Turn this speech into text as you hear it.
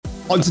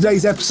On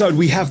today's episode,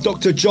 we have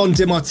Dr. John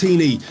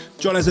Demartini.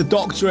 John has a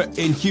doctorate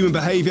in human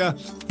behavior.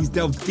 He's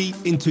delved deep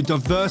into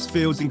diverse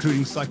fields,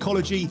 including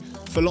psychology,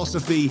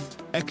 philosophy,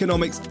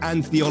 economics,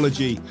 and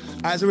theology.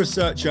 As a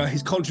researcher,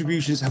 his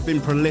contributions have been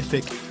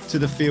prolific to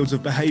the fields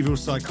of behavioral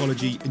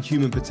psychology and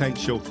human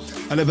potential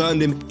and have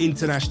earned him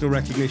international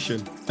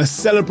recognition. A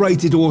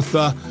celebrated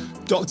author,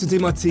 Dr.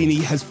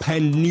 Demartini has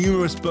penned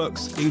numerous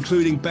books,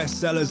 including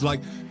bestsellers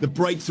like The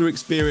Breakthrough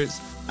Experience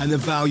and The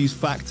Values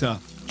Factor.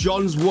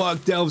 John's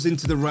work delves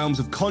into the realms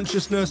of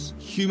consciousness,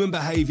 human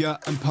behavior,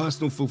 and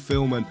personal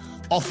fulfillment,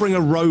 offering a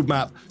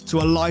roadmap to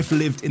a life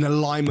lived in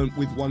alignment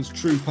with one's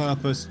true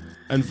purpose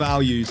and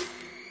values.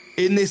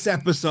 In this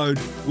episode,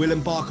 we'll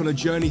embark on a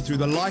journey through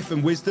the life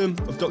and wisdom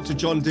of Dr.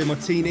 John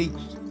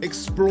Demartini,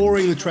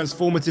 exploring the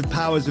transformative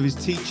powers of his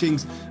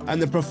teachings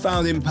and the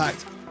profound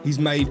impact he's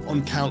made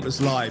on countless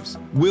lives.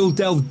 We'll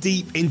delve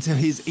deep into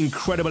his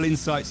incredible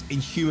insights in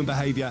human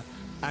behavior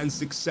and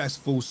success,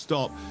 full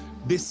stop.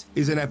 This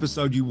is an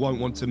episode you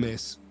won't want to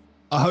miss.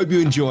 I hope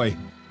you enjoy.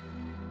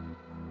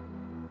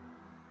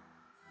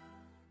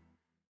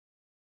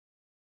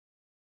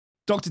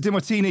 Dr.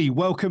 Demartini,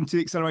 welcome to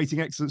the Accelerating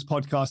Excellence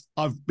podcast.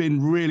 I've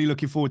been really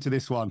looking forward to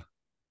this one.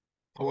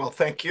 Well,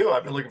 thank you.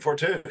 I've been looking forward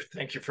to it.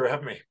 Thank you for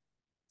having me.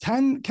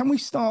 Can we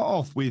start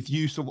off with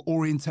you sort of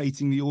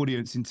orientating the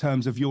audience in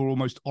terms of your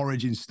almost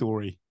origin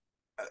story?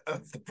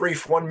 The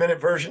brief 1-minute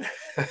version?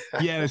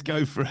 Yeah, let's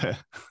go for it.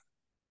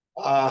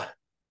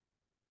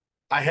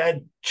 I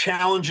had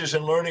challenges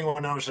in learning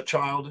when I was a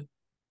child.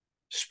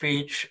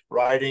 Speech,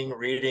 writing,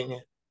 reading.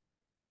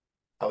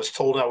 I was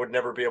told I would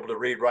never be able to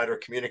read, write, or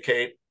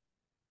communicate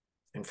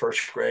in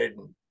first grade.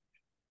 And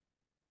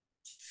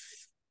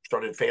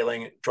started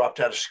failing, dropped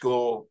out of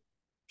school,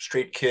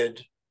 street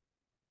kid.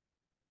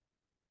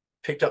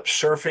 Picked up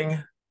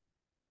surfing.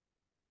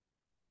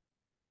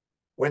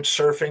 Went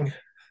surfing.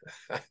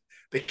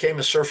 Became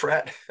a surf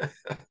rat.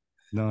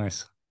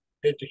 Nice.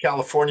 Moved to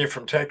California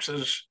from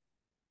Texas,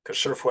 because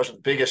surf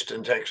wasn't biggest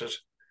in Texas.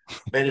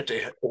 Made it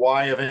to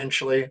Hawaii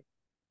eventually.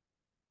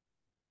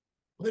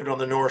 Lived on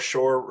the North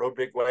Shore, rode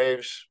big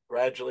waves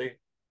gradually.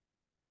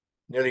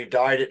 Nearly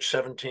died at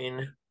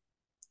 17.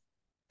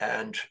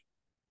 And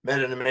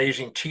met an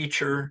amazing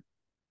teacher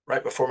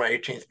right before my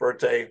 18th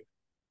birthday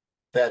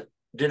that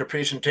did a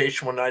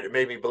presentation one night that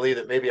made me believe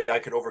that maybe I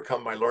could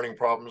overcome my learning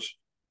problems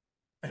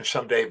and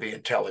someday be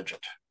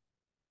intelligent.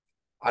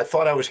 I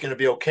thought I was going to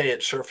be okay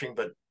at surfing,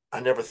 but I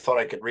never thought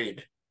I could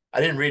read. I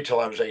didn't read till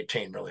I was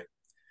 18, really.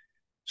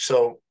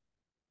 So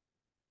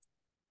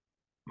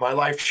my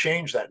life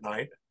changed that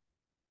night.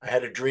 I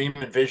had a dream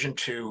and vision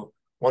to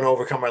want to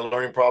overcome my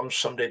learning problems,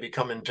 someday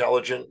become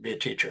intelligent, be a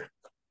teacher.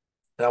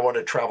 And I want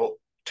to travel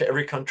to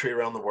every country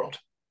around the world.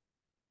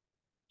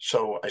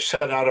 So I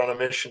set out on a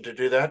mission to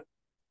do that.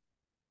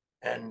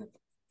 And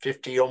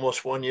 50,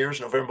 almost 1 year,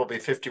 November will be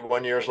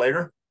 51 years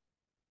later,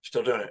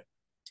 still doing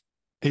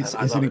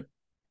it.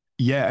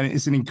 Yeah, and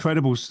it's an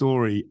incredible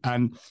story.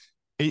 And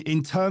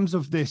in terms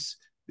of this,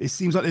 it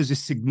seems like there's a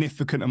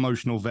significant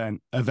emotional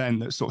event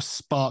that sort of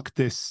sparked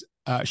this,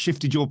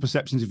 shifted your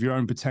perceptions of your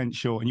own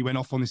potential, and you went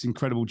off on this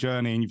incredible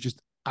journey, and you've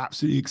just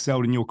absolutely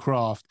excelled in your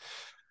craft.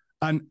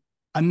 And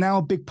now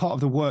a big part of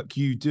the work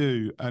you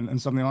do,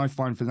 and something I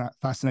find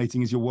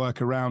fascinating, is your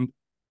work around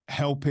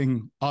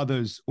helping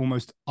others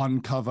almost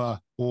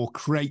uncover or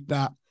create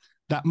that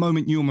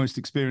moment you almost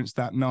experienced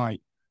that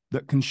night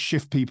that can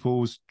shift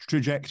people's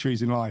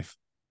trajectories in life.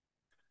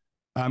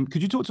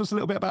 Could you talk to us a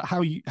little bit about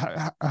how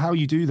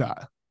you do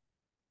that?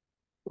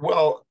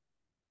 Well,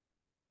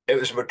 it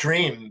was a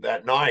dream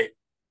that night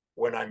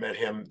when I met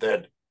him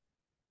that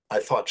I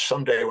thought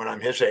someday when I'm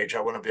his age,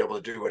 I want to be able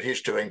to do what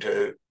he's doing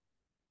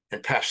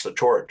and pass the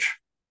torch,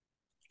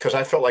 because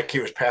I felt like he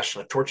was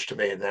passing the torch to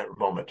me in that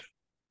moment.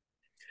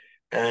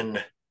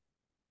 And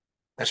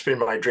that's been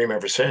my dream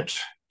ever since,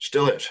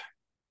 still is.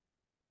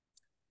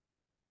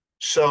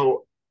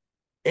 So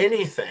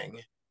anything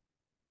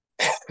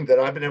that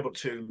I've been able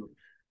to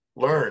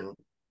learn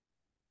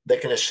that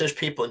can assist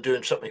people in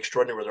doing something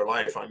extraordinary with their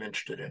life, I'm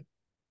interested in.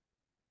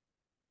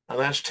 And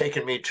that's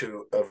taken me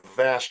to a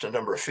vast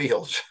number of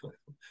fields,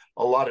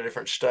 a lot of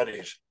different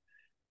studies.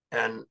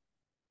 And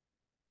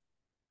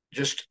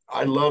just,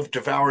 I love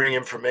devouring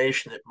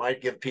information that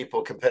might give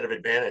people competitive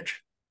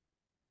advantage,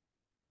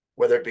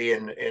 whether it be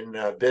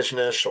in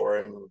business or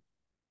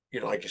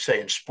in, like you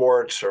say, in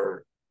sports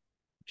or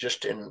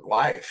just in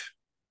life.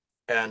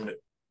 And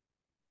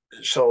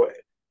so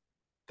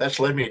that's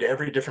led me to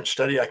every different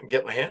study I can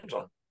get my hands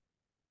on.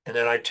 And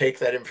then I take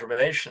that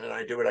information and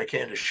I do what I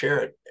can to share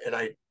it. And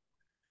I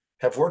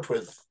have worked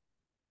with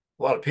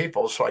a lot of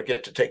people, so I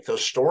get to take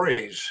those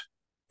stories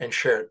and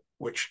share it,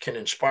 which can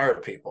inspire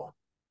people.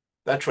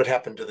 That's what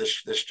happened to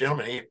this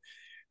gentleman.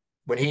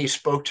 When he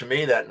spoke to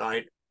me that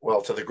night,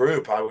 well, to the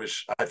group,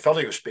 I felt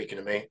he was speaking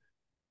to me.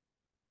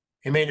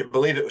 He made it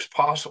believe it was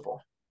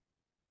possible.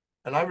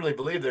 And I really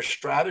believe there's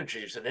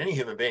strategies that any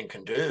human being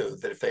can do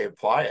that if they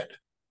apply it,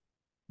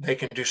 they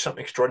can do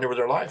something extraordinary with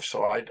their life.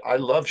 So I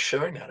love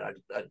sharing that.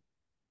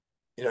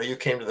 You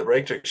came to the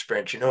breakthrough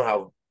experience. You know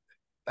how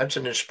that's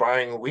an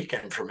inspiring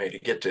weekend for me to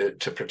get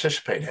to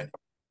participate in.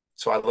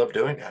 So I love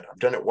doing that. I've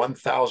done it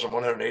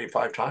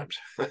 1,185 times.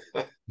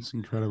 It's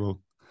incredible.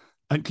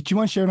 And could you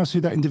mind sharing us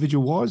who that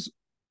individual was?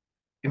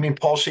 You mean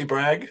Paul C.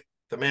 Bragg,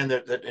 the man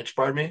that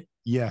inspired me?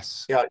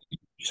 Yes. Yeah.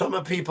 Some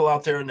of the people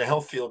out there in the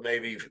health field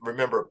maybe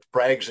remember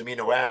Bragg's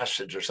amino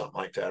acids or something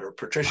like that, or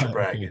Patricia Right,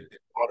 Bragg okay. in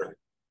water.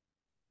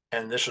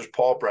 And this was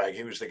Paul Bragg.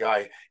 He was the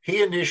guy.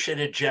 He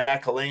initiated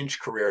Jack LaLanne's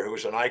career, who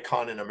was an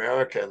icon in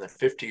America in the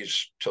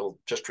 50s till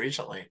just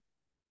recently.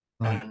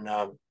 Right.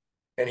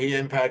 And he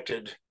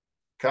impacted,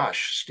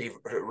 gosh,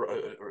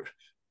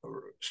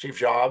 Steve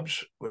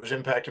Jobs was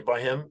impacted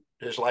by him.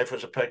 His life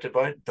was affected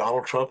by it.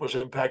 Donald Trump was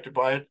impacted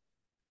by it.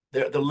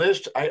 The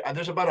list,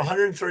 there's about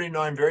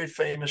 139 very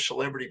famous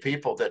celebrity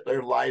people that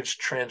their lives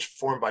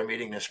transformed by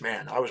meeting this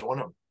man. I was one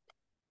of them.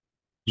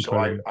 So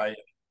Incredible.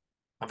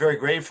 I'm very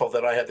grateful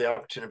that I had the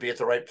opportunity to be at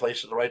the right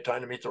place at the right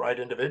time to meet the right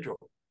individual.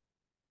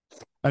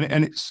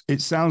 And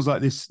it sounds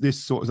like this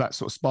sort of that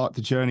sort of sparked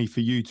the journey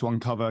for you to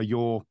uncover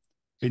your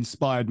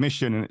inspired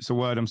mission, and it's a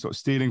word I'm sort of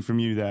stealing from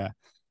you there.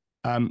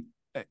 Um,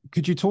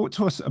 could you talk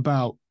to us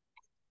about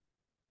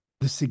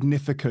the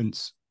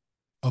significance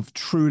of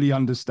truly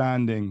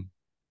understanding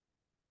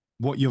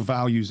what your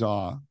values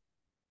are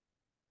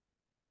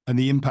and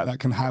the impact that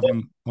can have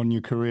on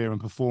your career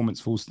and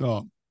performance, full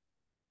stop?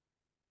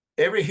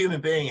 Every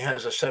human being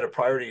has a set of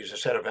priorities, a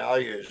set of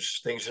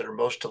values, things that are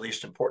most to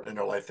least important in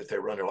their life that they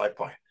run their life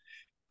by.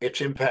 It's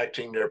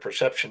impacting their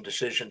perception,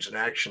 decisions, and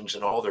actions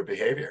and all their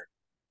behavior.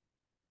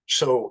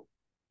 So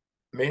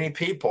many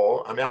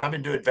people, I mean, I've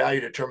been doing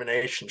value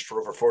determinations for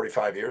over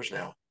 45 years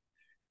now.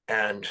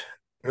 And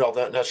well,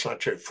 that's not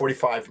true.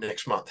 45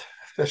 next month.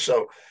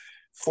 So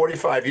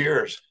 45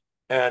 years.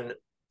 And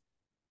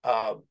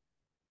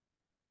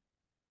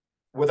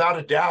without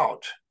a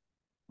doubt,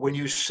 when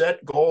you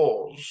set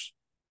goals,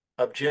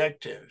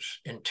 objectives,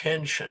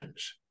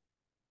 intentions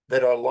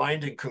that are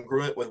aligned and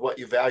congruent with what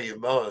you value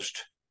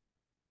most,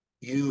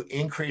 you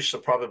increase the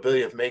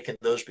probability of making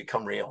those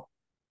become real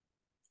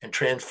and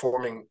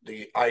transforming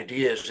the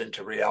ideas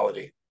into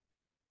reality.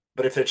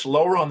 But if it's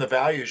lower on the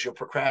values, you'll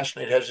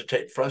procrastinate,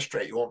 hesitate,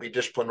 frustrate. You won't be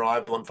disciplined,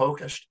 reliable, and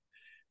focused.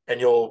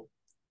 And you'll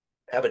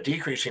have a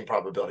decreasing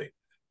probability.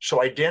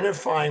 So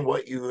identifying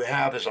what you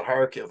have as a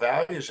hierarchy of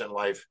values in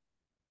life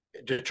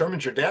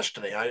determines your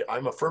destiny.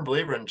 I'm a firm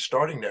believer in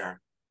starting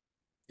there.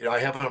 You know, I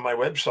have on my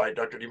website,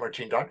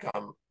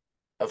 drdemartini.com,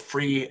 a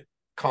free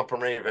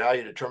complementary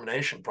value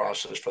determination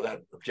process for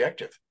that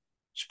objective.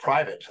 It's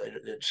private.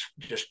 It's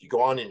just you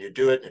go on and you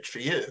do it, and it's for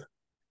you.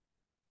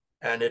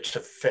 And it's a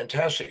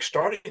fantastic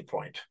starting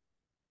point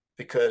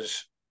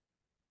because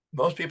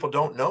most people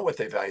don't know what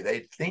they value.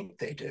 They think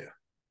they do.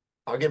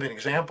 I'll give you an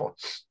example.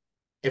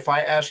 If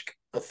I ask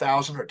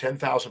 1,000 or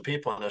 10,000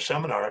 people in a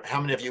seminar, how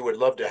many of you would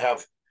love to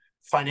have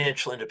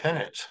financial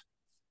independence?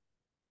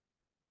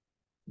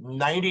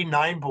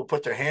 99 will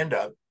put their hand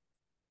up,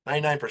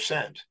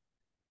 99%.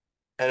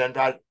 And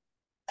about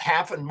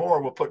half and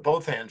more will put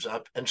both hands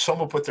up, and some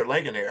will put their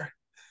leg in the air.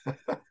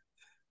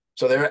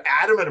 So they're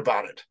adamant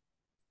about it.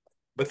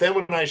 But then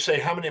when I say,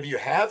 how many of you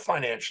have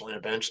financial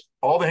independence,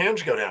 all the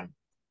hands go down.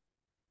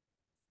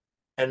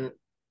 And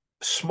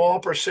small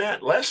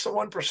percent, less than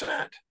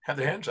 1%, have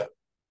their hands up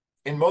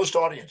in most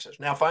audiences.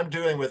 Now, if I'm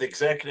dealing with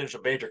executives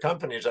of major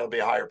companies, that'll be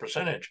a higher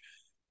percentage.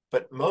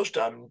 But most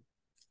of them,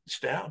 it's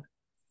down.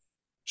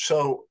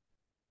 So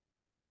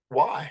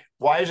why?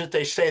 Why is it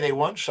they say they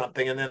want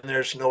something and then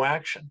there's no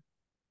action?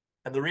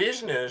 And the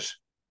reason is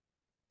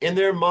in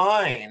their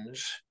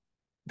minds,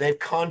 they've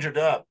conjured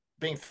up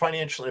being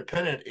financially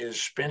independent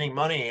is spending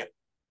money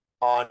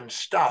on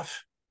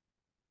stuff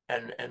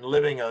and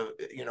living an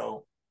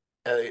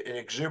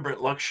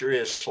exuberant,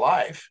 luxurious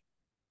life,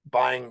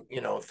 buying,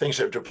 things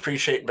that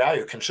depreciate in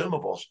value,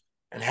 consumables,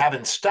 and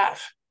having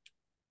stuff.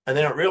 And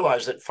they don't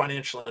realize that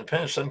financial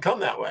independence doesn't come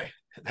that way.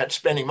 That's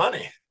spending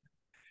money.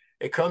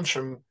 It comes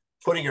from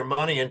putting your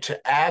money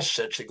into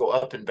assets that go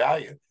up in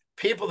value.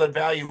 People that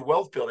value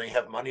wealth building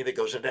have money that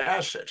goes into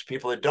assets.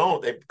 People that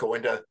don't, they go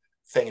into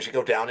things that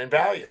go down in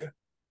value.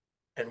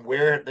 And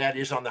where that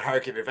is on the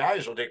hierarchy of your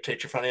values will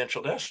dictate your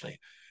financial destiny.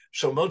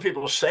 So most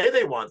people say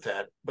they want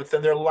that, but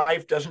then their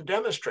life doesn't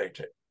demonstrate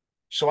it.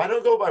 So I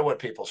don't go by what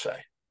people say.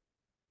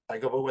 I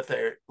go by what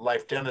their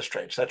life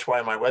demonstrates. That's why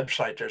on my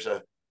website, there's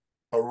a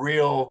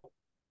real,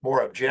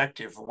 more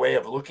objective way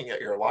of looking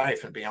at your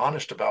life and be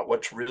honest about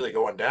what's really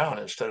going down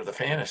instead of the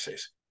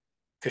fantasies.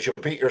 Because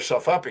you'll beat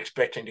yourself up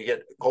expecting to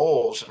get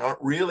goals that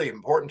aren't really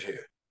important to you.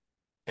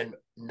 And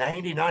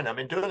 99, I've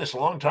been doing this a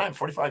long time,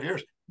 45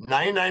 years.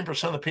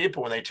 99% of the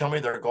people, when they tell me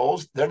their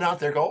goals, they're not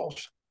their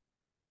goals.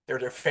 They're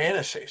their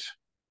fantasies.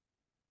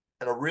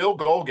 And a real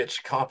goal gets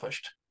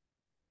accomplished.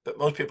 But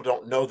most people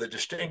don't know the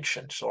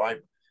distinction. So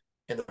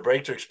in the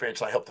breakthrough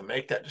experience, I help them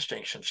make that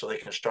distinction so they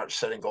can start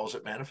setting goals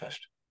that manifest.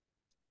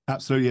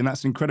 Absolutely. And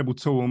that's an incredible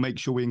tool. We'll make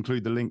sure we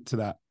include the link to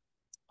that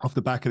off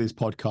the back of this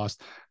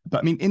podcast. But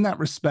I mean, in that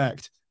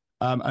respect,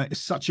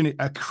 it's such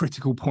a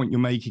critical point you're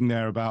making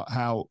there about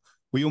how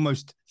we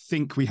almost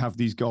think we have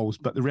these goals,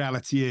 but the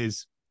reality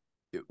is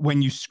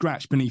when you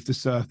scratch beneath the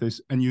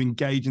surface and you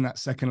engage in that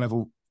second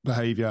level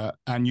behavior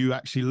and you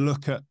actually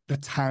look at the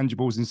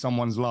tangibles in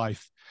someone's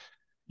life,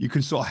 you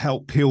can sort of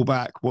help peel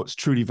back what's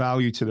truly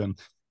value to them.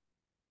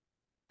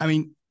 I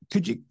mean,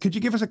 could you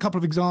give us a couple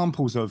of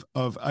examples of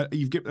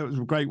you've given that was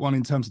a great one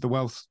in terms of the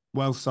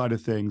wealth side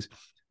of things,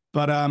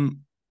 but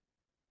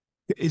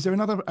is there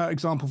another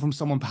example from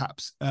someone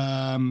perhaps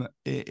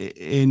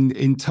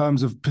in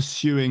terms of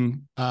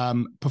pursuing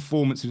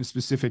performance in a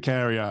specific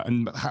area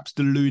and perhaps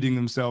deluding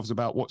themselves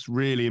about what's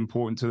really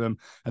important to them,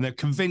 and they're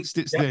convinced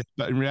it's this,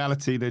 but in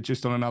reality they're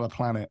just on another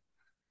planet?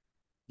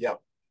 Yeah,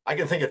 I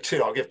can think of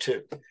two. I'll give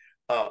two.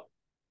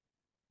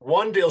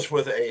 One deals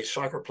with a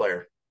soccer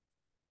player,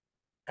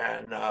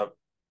 and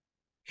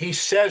he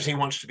says he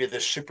wants to be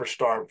this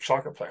superstar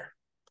soccer player.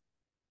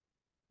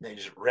 And he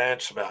just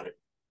rants about it.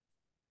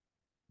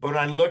 But when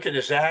I look at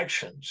his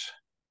actions,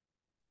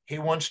 he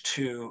wants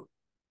to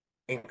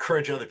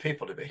encourage other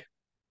people to be.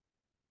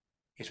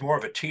 He's more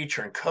of a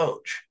teacher and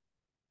coach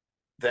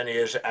than he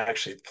is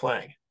actually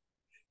playing.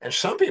 And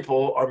some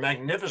people are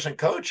magnificent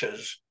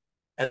coaches,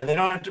 and they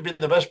don't have to be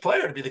the best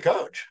player to be the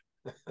coach.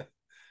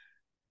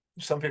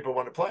 Some people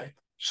want to play.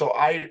 So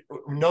I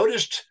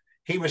noticed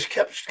he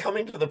kept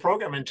coming to the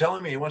program and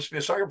telling me he wants to be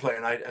a soccer player.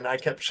 And I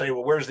kept saying,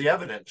 well, where's the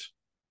evidence?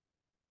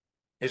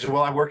 He said,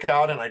 well, I work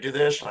out and I do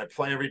this and I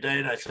play every day.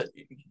 And I said,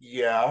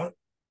 yeah,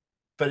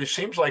 but it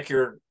seems like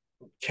you're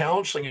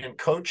counseling and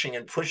coaching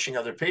and pushing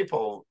other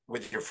people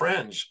with your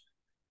friends.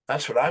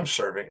 That's what I'm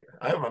observing.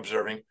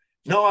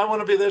 No, I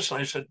want to be this. And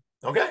I said,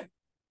 okay.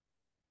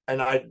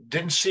 And I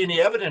didn't see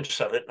any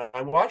evidence of it. And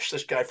I watched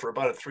this guy for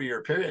about a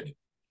 3-year period.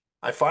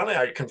 I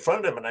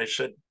confronted him and I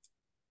said,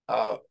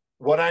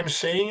 what I'm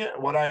seeing,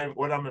 what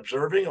I'm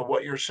observing, and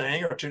what you're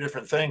saying are two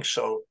different things.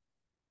 So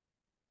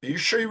are you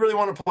sure you really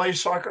want to play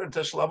soccer at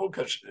this level?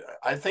 Because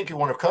I think you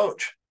want to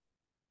coach.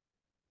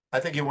 I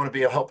think you want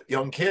to help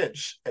young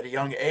kids at a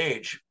young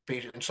age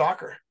be in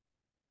soccer.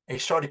 And he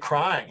started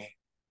crying.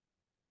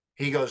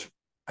 He goes,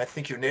 I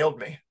think you nailed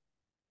me.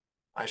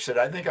 I said,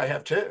 I think I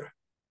have too.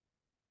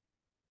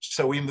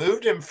 So we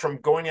moved him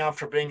from going out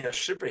for being a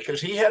super,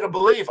 because he had a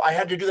belief I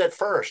had to do that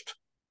first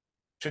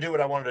to do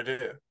what I wanted to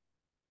do.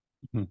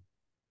 Mm-hmm.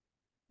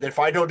 That if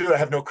I don't do it, I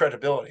have no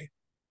credibility.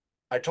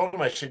 I told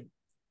him, I said,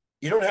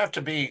 you don't have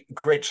to be a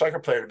great soccer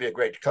player to be a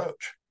great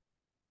coach.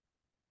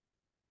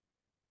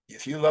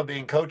 If you love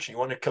being coached, you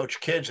want to coach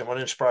kids and want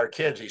to inspire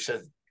kids, he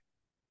said,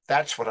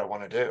 that's what I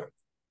want to do.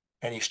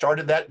 And he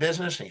started that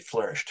business and he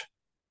flourished,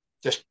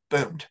 just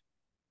boomed,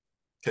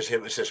 because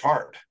it was his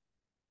heart.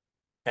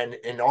 And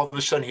all of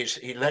a sudden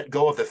he let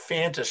go of the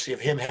fantasy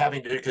of him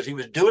having to do, because he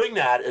was doing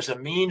that as a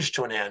means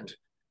to an end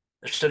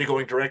instead of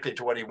going directly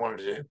to what he wanted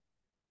to do.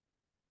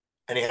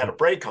 And he had a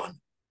break on.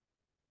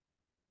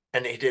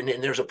 And he didn't.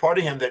 And there's a part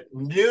of him that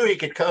knew he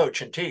could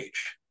coach and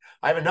teach.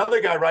 I have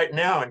another guy right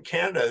now in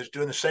Canada who's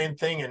doing the same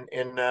thing.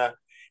 And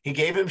he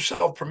gave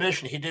himself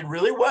permission. He did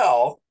really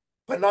well,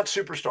 but not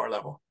superstar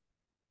level.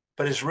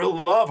 But his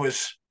real love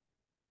was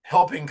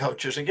helping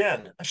coaches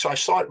again. So I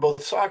saw it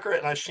both soccer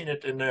and I've seen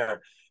it in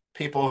there.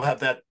 People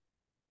have that.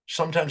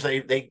 Sometimes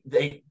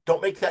they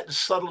don't make that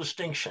subtle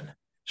distinction.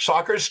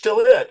 Soccer is still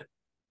it,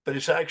 but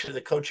it's actually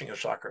the coaching of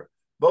soccer.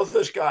 Both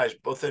those guys,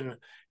 both in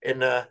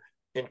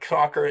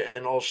soccer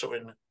and also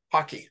in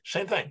hockey,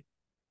 same thing.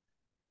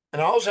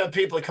 And I also have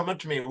people that come up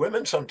to me,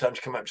 women sometimes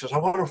come up and says, I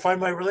want to find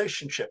my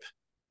relationship.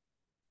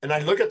 And I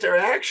look at their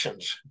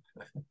actions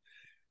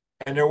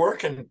and they're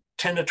working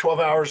 10 to 12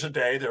 hours a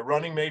day. They're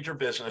running major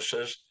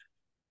businesses.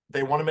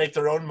 They want to make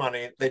their own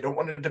money. They don't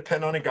want to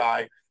depend on a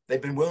guy.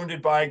 They've been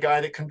wounded by a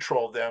guy that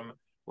controlled them.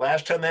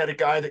 Last time they had a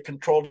guy that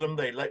controlled them,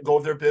 they let go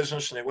of their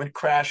business and they went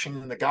crashing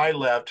and the guy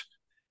left.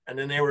 And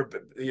then they were,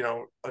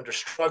 under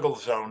struggle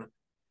zone.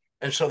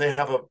 And so they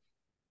have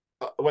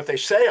what they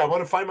say, I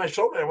want to find my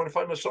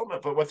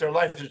soulmate. But what their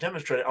life has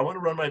demonstrated, I want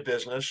to run my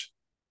business.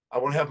 I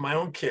want to have my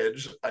own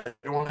kids. I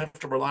don't want to have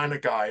to rely on a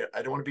guy.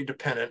 I don't want to be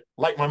dependent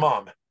like my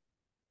mom.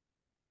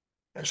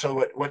 And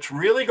so what's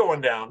really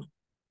going down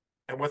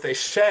and what they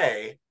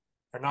say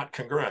are not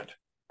congruent.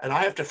 And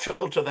I have to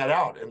filter that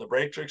out in the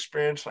breakthrough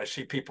experience. I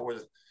see people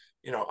with,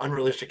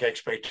 unrealistic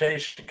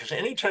expectations, because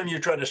anytime you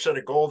try to set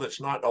a goal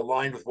that's not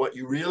aligned with what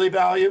you really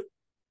value,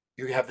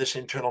 you have this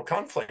internal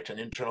conflict and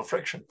internal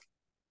friction.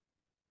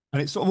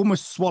 And it sort of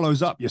almost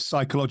swallows up your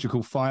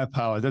psychological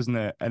firepower, doesn't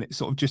it? And it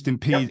sort of just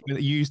impedes. Yep.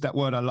 You use that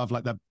word I love,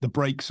 like the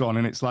brakes on,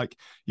 and it's like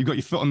you've got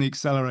your foot on the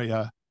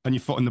accelerator and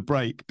your foot on the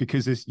brake,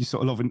 because you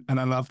sort of love, and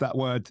I love that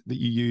word that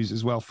you use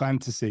as well,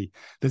 fantasy.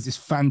 There's this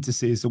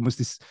fantasy, it's almost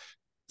this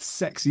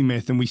sexy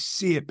myth, and we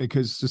see it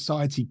because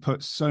society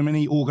puts so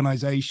many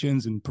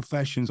organizations and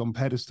professions on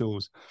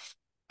pedestals.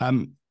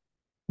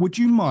 Would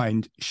you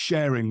mind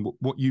sharing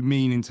what you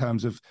mean in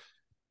terms of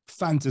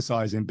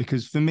fantasizing?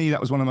 Because for me,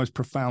 that was one of the most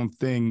profound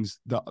things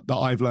that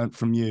I've learned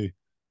from you,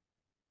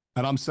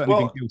 and I'm certainly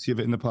been guilty of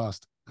it in the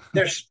past.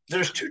 There's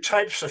two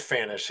types of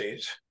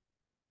fantasies.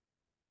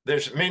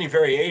 There's many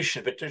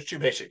variations, but there's two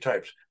basic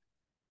types.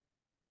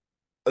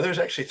 There's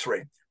actually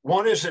three.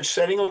 One is that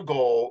setting a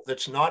goal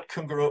that's not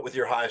congruent with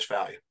your highest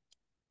value.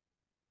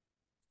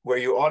 where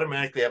you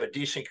automatically have a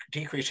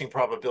decreasing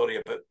probability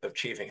of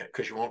achieving it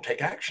because you won't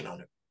take action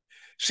on it.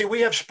 See,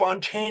 we have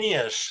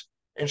spontaneous,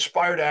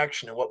 inspired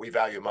action in what we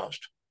value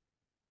most.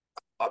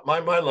 My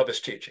love is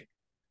teaching.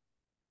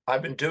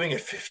 I've been doing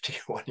it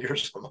 51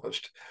 years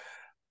almost.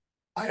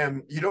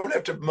 You don't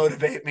have to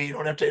motivate me. You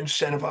don't have to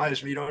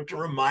incentivize me. You don't have to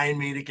remind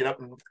me to get up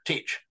and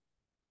teach.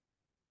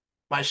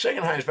 My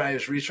second highest value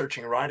is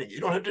researching and writing.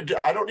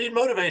 I don't need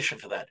motivation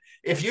for that.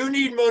 If you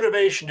need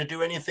motivation to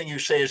do anything you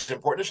say is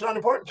important, it's not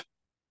important.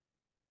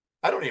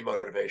 I don't need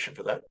motivation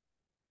for that.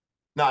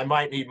 Now, I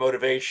might need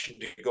motivation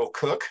to go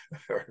cook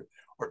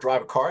or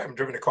drive a car. I haven't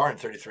driven a car in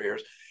 33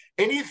 years.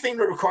 Anything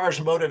that requires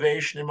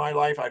motivation in my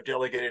life, I've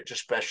delegated to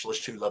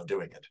specialists who love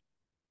doing it,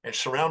 and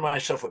surround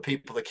myself with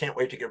people that can't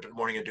wait to get up in the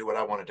morning and do what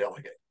I want to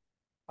delegate.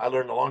 I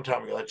learned a long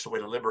time ago that's the way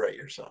to liberate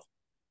yourself.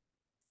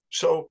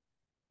 So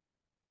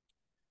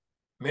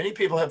many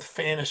people have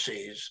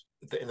fantasies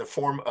in the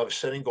form of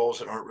setting goals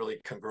that aren't really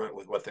congruent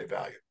with what they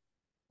value.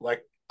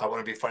 Like, I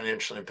want to be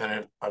financially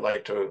independent. I'd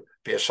like to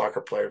be a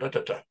soccer player.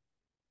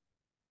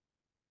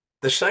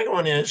 The second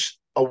one is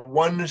a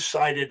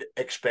one-sided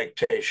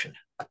expectation.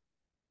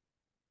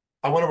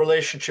 I want a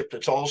relationship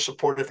that's all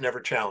supportive, never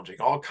challenging,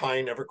 all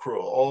kind, never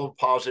cruel, all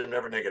positive,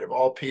 never negative,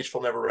 all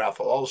peaceful, never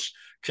wrathful, all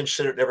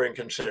considerate, never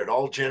inconsiderate,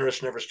 all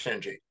generous, never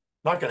stingy.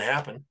 Not going to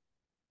happen.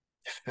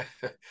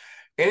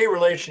 Any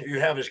relationship you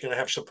have is going to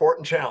have support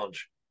and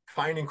challenge,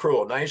 kind and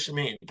cruel, nice and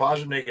mean,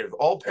 positive, negative,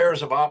 all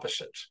pairs of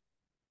opposites.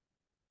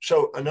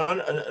 So an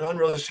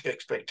unrealistic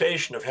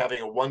expectation of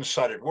having a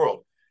one-sided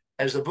world.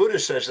 As the Buddha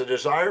says, the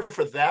desire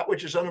for that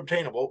which is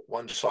unobtainable,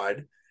 one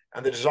side,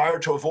 and the desire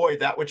to avoid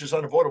that which is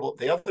unavoidable,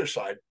 the other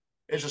side,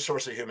 is a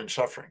source of human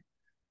suffering.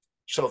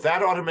 So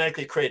that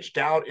automatically creates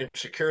doubt,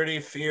 insecurity,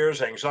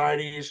 fears,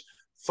 anxieties,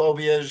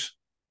 phobias,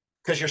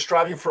 because you're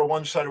striving for a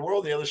one-sided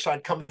world, the other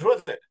side comes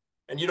with it,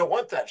 and you don't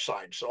want that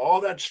side. So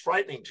all that's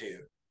frightening to you,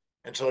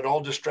 and so it's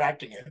all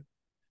distracting you.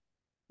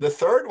 The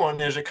third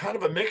one is a kind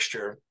of a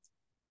mixture.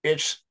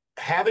 It's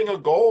having a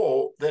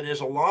goal that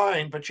is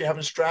aligned, but you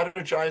haven't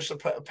strategized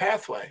a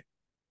pathway.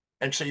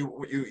 And so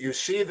you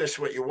see this,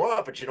 what you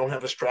want, but you don't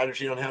have a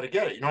strategy on how to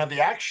get it. You don't have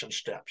the action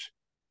steps.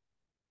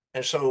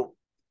 And so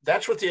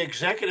that's what the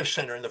executive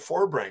center in the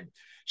forebrain.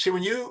 See,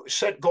 when you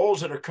set goals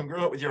that are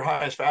congruent with your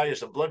highest values,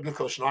 the blood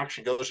glucose and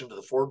oxygen goes into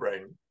the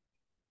forebrain,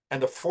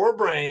 and the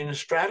forebrain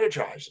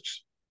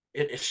strategizes.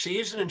 It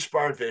sees an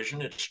inspired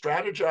vision. It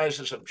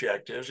strategizes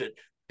objectives.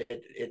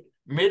 It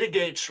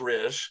mitigates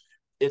risk.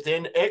 It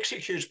then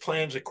executes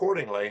plans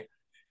accordingly,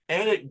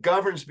 and it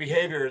governs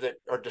behavior that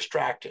are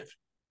distractive.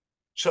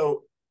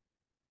 So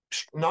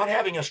not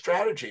having a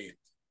strategy,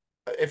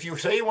 if you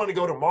say you want to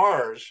go to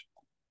Mars,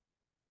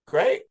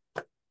 great.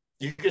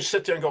 You could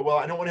sit there and go, well,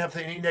 I don't want to have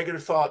any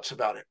negative thoughts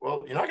about it.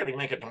 Well, you're not going to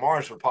make it to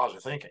Mars with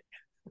positive thinking.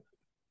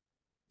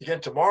 You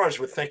get to Mars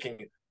with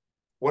thinking,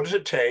 what does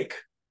it take?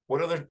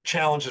 What are the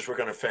challenges we're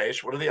going to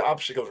face? What are the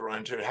obstacles we're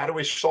running into? How do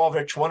we solve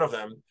each one of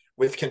them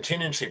with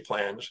contingency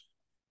plans?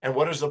 And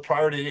what is the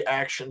priority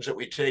actions that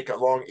we take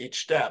along each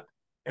step?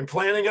 And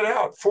planning it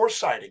out,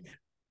 foresighting it.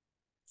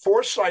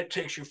 Foresight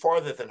takes you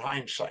farther than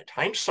hindsight.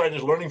 Hindsight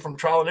is learning from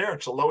trial and error.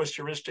 It's the lowest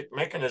heuristic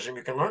mechanism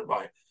you can learn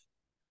by.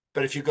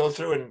 But if you go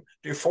through and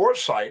do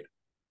foresight,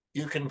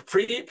 you can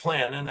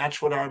pre-plan, and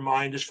that's what our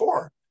mind is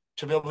for,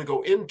 to be able to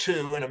go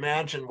into and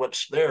imagine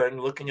what's there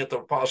and looking at the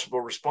possible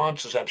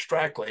responses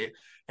abstractly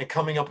and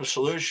coming up with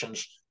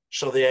solutions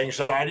so the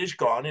anxiety is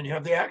gone and you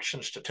have the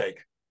actions to take.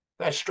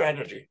 That's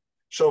strategy.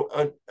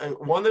 So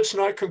one that's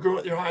not congruent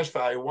with your highest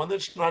value, one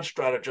that's not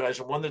strategized,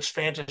 and one that's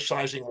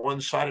fantasizing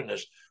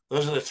one-sidedness.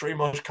 Those are the three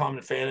most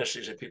common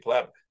fantasies that people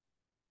have.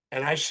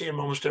 And I see them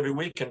almost every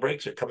week in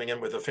breaks coming in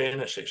with the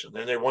fantasies. And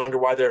then they wonder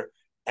why they're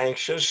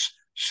anxious,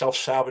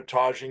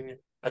 self-sabotaging.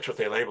 That's what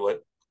they label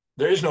it.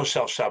 There is no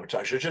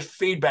self-sabotage. There's just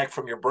feedback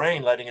from your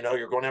brain letting you know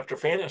you're going after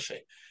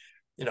fantasy.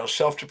 You know,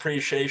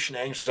 self-depreciation,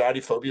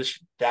 anxiety, phobias,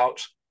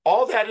 doubts.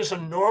 All that is a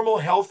normal,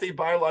 healthy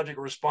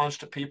biological response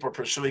to people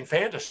pursuing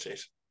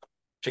fantasies,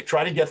 to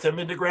try to get them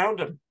into ground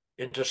them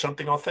into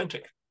something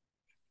authentic.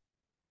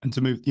 And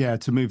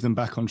to move them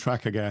back on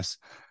track, I guess.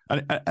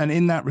 And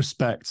in that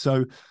respect,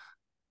 so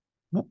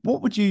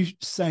what would you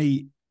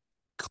say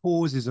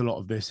causes a lot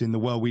of this in the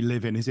world we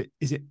live in? Is it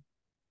the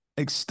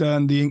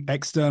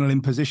external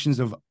impositions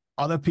of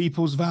other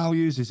people's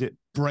values? Is it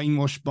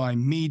brainwashed by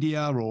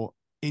media or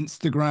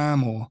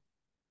Instagram or?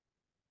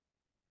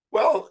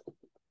 Well,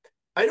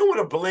 I don't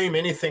want to blame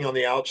anything on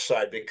the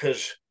outside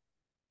because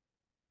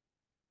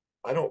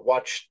I don't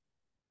watch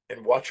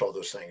all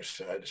those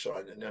things.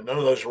 So none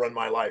of those run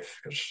my life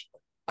because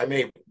I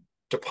may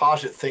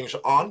deposit things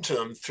onto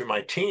them through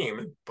my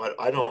team, but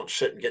I don't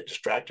sit and get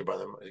distracted by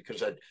them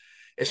because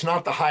it's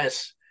not the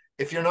highest.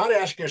 If you're not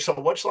asking yourself,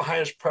 what's the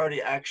highest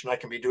priority action I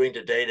can be doing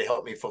today to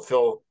help me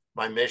fulfill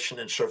my mission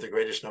and serve the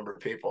greatest number of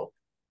people,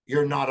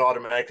 you're not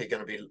automatically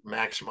going to be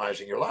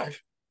maximizing your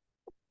life.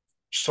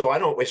 So I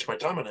don't waste my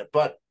time on it.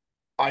 But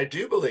I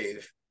do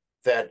believe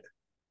that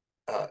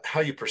how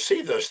you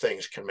perceive those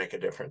things can make a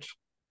difference.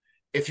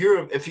 if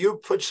you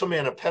put somebody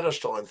on a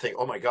pedestal and think,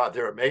 oh my God,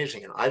 they're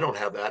amazing, and I don't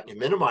have that, and you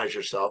minimize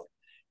yourself,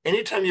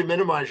 anytime you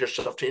minimize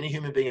yourself to any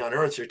human being on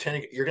earth, you're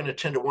going to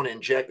tend to want to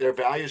inject their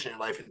values in your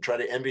life and try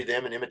to envy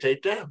them and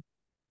imitate them.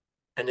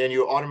 And then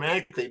you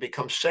automatically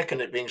become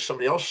second at being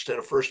somebody else instead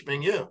of first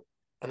being you.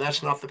 And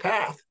that's not the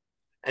path.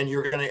 And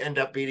you're going to end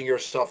up beating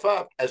yourself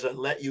up as it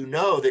let you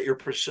know that you're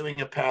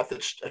pursuing a path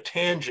that's a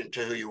tangent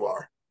to who you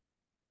are.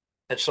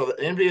 And so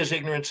envy is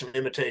ignorance and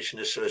imitation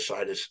is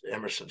suicide, as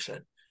Emerson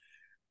said.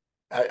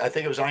 I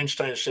think it was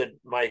Einstein who said,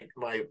 my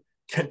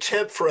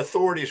contempt for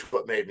authority is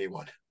what made me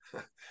one.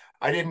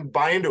 I didn't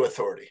buy into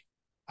authority.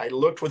 I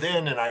looked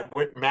within and I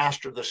went and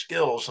mastered the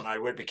skills and I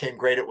became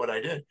great at what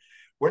I did.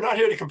 We're not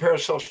here to compare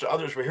ourselves to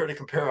others. We're here to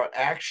compare our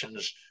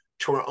actions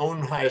to our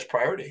own highest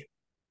priority.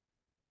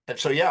 And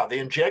so, yeah, the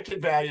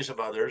injected values of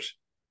others,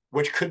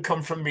 which could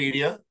come from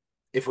media,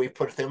 if we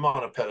put them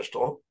on a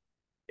pedestal,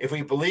 if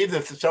we believe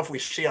that the stuff we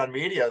see on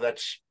media,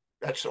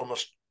 that's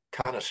almost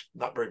kind of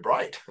not very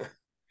bright.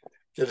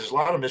 There's a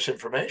lot of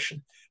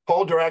misinformation.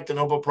 Paul Dirac, the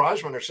Nobel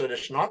Prize winner, said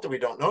it's not that we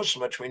don't know so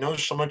much, we know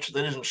so much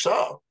that isn't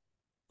so.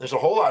 There's a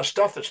whole lot of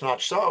stuff that's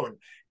not so. And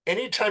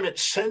anytime it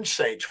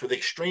sensates with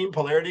extreme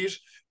polarities,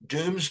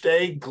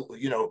 doomsday,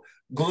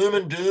 gloom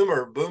and doom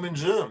or boom and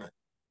zoom,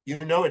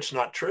 it's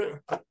not true.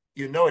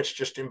 It's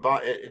just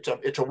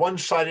it's a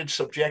one-sided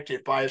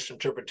subjective biased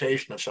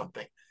interpretation of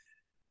something.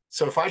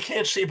 So if I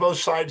can't see both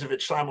sides of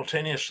it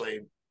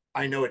simultaneously,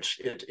 I know it's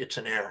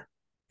an error.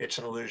 It's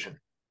an illusion.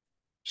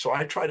 So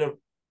I try to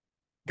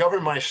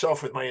govern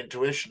myself with my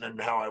intuition and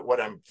what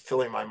I'm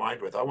filling my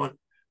mind with. I want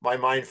my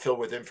mind filled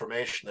with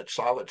information that's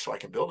solid so I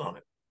can build on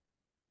it.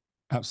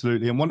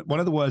 Absolutely. And one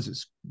of the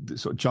words that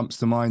sort of jumps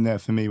to mind there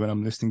for me when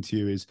I'm listening to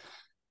you is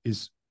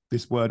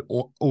this word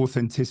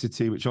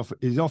authenticity, which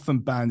is often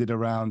banded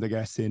around, I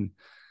guess, in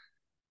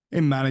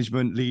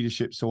management,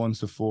 leadership, so on and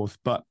so forth.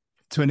 But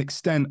to an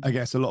extent, I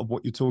guess a lot of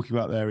what you're talking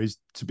about there is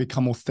to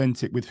become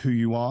authentic with who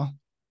you are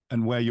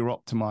and where you're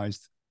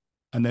optimized,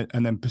 and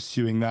then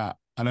pursuing that.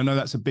 And I know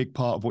that's a big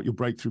part of what your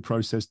breakthrough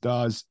process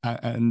does.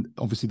 And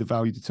obviously the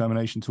value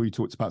determination tool you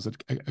talked about is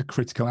a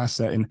critical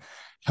asset in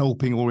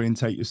helping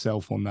orientate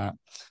yourself on that.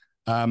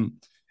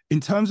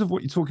 In terms of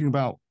what you're talking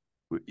about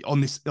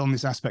on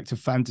this aspect of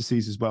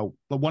fantasies as well,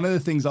 but one of the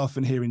things I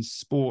often hear in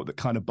sport that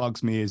kind of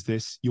bugs me is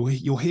this: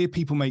 you'll hear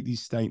people make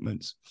these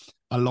statements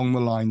along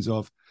the lines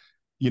of,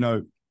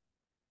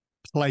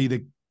 play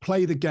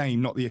the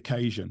game, not the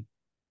occasion.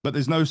 But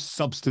there's no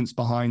substance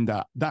behind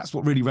that. That's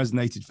what really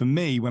resonated for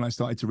me when I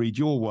started to read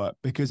your work,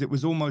 because it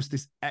was almost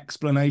this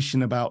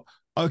explanation about,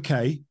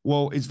 okay,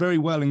 well, it's very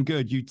well and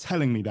good you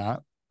telling me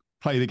that,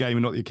 play the game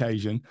and not the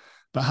occasion,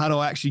 but how do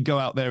I actually go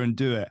out there and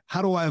do it?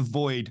 How do I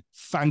avoid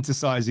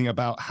fantasizing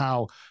about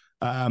how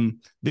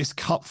this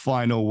cup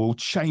final will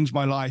change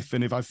my life,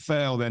 and if I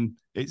fail, then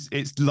it's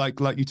like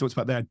you talked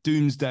about there,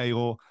 doomsday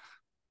or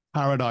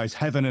paradise,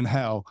 heaven and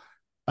hell.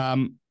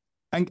 And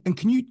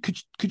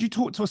could you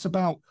talk to us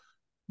about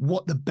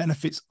what the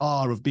benefits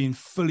are of being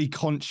fully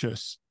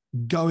conscious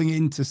going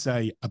into,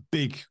 say, a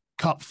big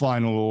cup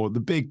final or the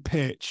big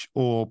pitch,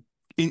 or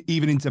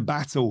even into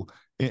battle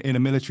in a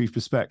military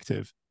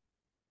perspective?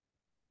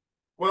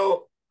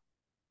 Well,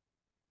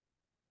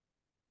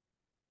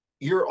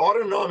 your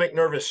autonomic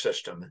nervous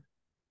system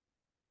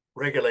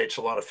regulates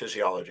a lot of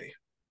physiology.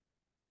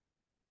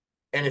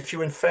 And if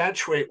you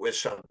infatuate with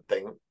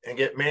something and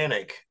get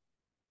manic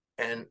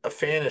and a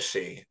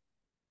fantasy,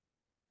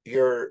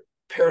 your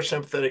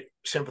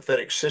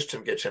sympathetic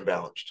system gets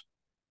imbalanced.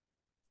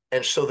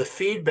 And so the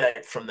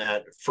feedback from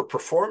that for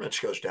performance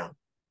goes down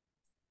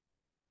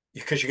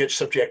because you get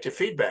subjective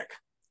feedback.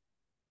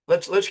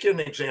 Let's give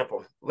an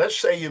example. Let's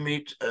say you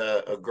meet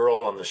a girl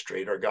on the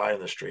street or a guy on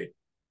the street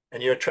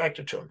and you're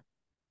attracted to him,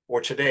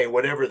 or today,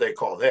 whatever they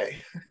call they.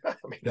 I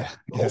mean, the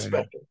whole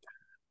spectrum.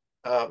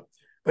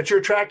 But you're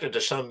attracted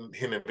to some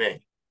human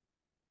being.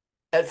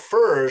 At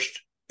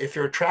first, if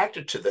you're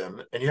attracted to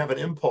them and you have an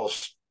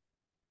impulse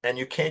and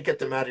you can't get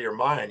them out of your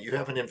mind, you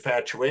have an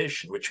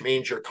infatuation, which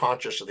means you're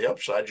conscious of the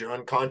upsides, you're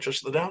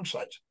unconscious of the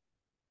downsides.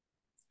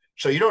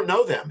 So you don't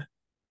know them.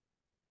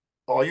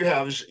 All you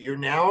have is you're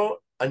now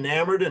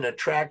enamored and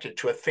attracted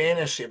to a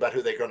fantasy about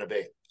who they're going to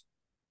be.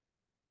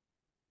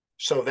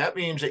 So that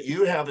means that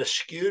you have a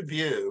skewed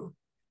view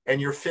and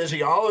your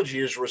physiology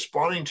is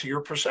responding to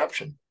your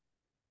perception.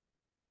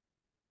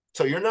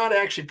 So you're not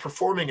actually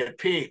performing at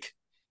peak.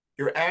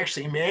 You're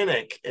actually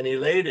manic and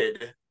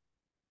elated,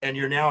 and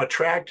you're now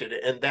attracted,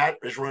 and that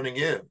is running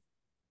you.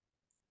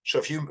 So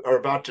if you are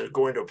about to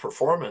go into a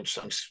performance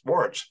in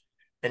sports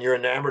and you're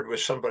enamored with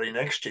somebody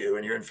next to you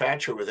and you're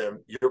infatuated with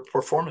them, your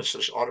performance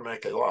is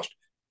automatically lost.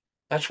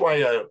 That's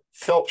why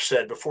Phelps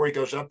said before he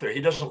goes up there,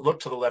 he doesn't look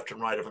to the left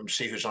and right of him to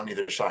see who's on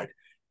either side.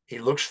 He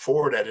looks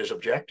forward at his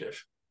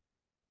objective.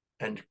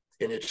 And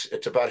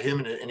it's about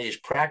him, and he's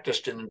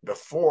practiced in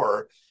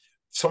before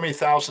so many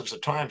thousands of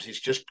times. He's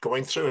just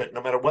going through it.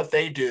 No matter what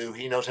they do,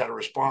 he knows how to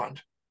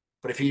respond.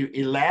 But if he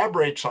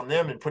elaborates on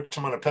them and puts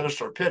them on a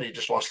pedestal or pit, he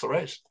just lost the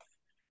race.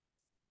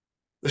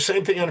 The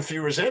same thing on if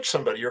you resent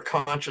somebody, you're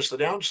conscious the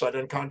downside,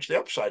 unconscious the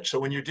upside. So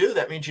when you do,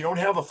 that means you don't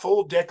have a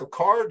full deck of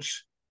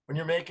cards when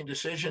you're making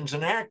decisions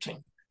and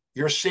acting.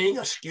 You're seeing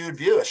a skewed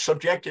view, a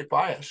subjective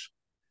bias.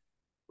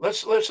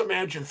 Let's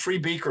imagine 3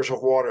 beakers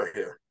of water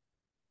here.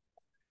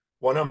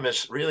 One of them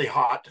is really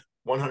hot,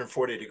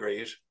 140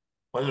 degrees.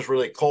 One is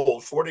really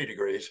cold, 40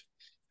 degrees,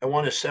 and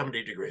one is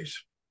 70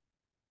 degrees.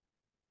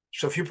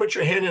 So if you put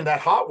your hand in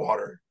that hot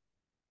water,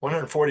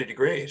 140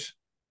 degrees,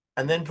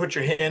 and then put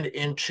your hand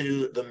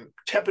into the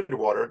tepid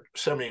water,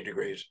 70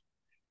 degrees,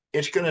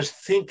 you're going to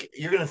think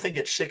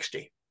it's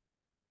 60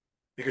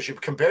 because you've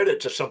compared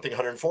it to something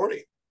 140.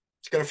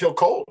 It's going to feel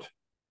cold.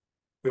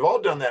 We've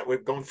all done that.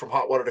 We've gone from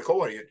hot water to cold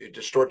water. It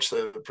distorts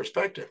the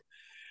perspective.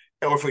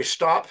 And if we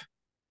stop,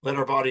 let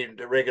our body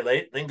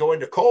regulate, then go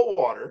into cold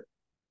water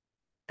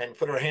and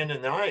put our hand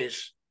in the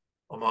ice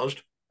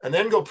almost, and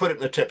then go put it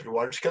in the tepid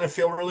water, it's going to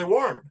feel really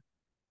warm.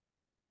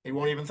 You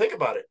won't even think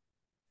about it.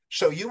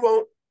 So you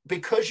won't,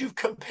 because you've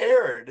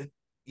compared,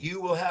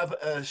 you will have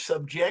a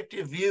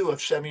subjective view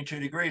of 72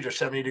 degrees or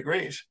 70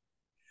 degrees.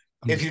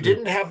 Understood. If you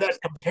didn't have that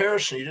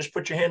comparison, you just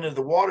put your hand into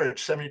the water at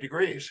 70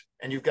 degrees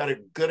and you've got a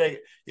good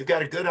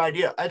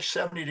idea. That's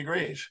 70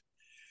 degrees.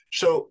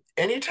 So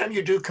anytime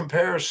you do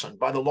comparison,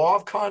 by the law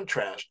of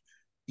contrast,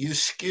 you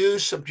skew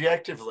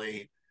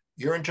subjectively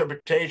your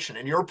interpretation,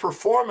 and your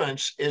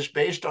performance is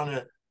based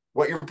on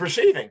what you're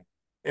perceiving.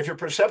 If your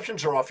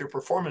perceptions are off, your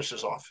performance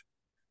is off.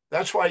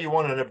 That's why you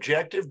want an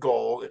objective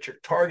goal that you're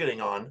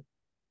targeting on,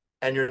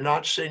 and you're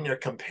not sitting there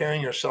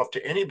comparing yourself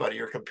to anybody.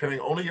 You're comparing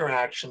only your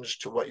actions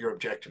to what your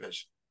objective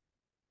is.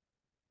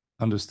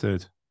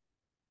 Understood.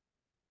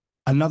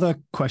 Another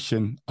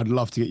question I'd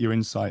love to get your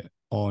insight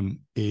on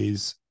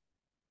is,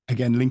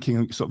 again,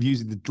 linking, sort of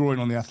using the drawing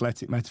on the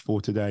athletic metaphor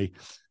today,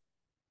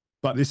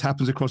 but this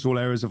happens across all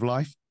areas of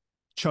life.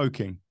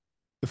 Choking.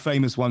 The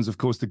famous ones, of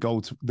course, the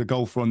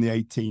golfer on the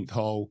 18th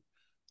hole.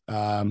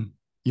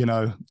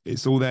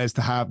 It's all theirs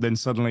to have. Then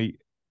suddenly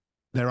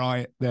their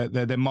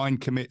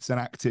mind commits an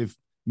active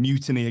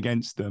mutiny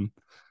against them,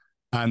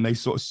 and they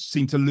sort of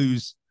seem to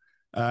lose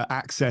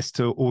access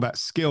to all that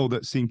skill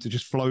that seemed to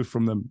just flow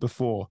from them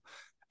before.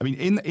 I mean,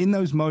 in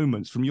those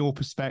moments, from your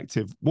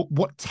perspective,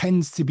 what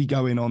tends to be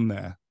going on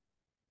there?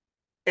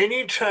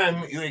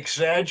 Anytime you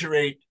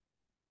exaggerate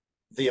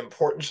the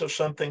importance of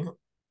something,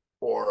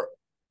 or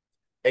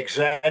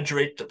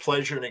exaggerate the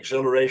pleasure and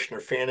exhilaration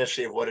or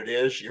fantasy of what it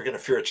is, you're going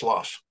to fear its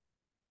loss.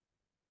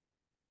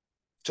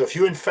 So if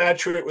you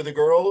infatuate with a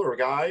girl or a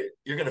guy,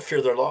 you're going to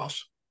fear their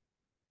loss.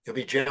 You'll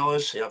be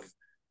jealous, you have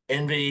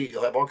envy,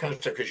 you'll have all kinds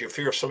of stuff because you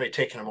fear somebody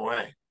taking them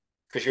away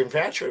because you're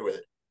infatuated with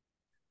it.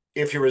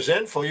 If you're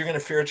resentful, you're going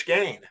to fear its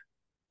gain.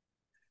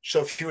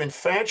 So if you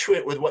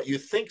infatuate with what you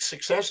think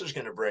success is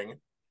going to bring,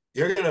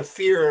 you're going to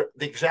fear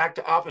the exact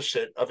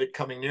opposite of it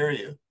coming near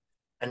you.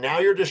 And now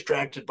you're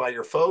distracted by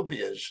your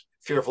phobias,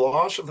 fear of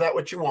loss of that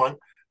what you want.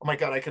 Oh my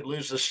God, I could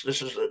lose this.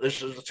 This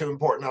is too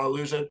important. I'll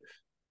lose it.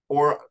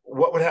 Or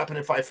what would happen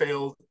if I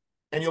failed?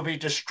 And you'll be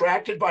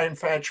distracted by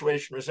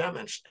infatuation,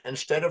 resentments,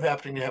 instead of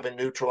having to have a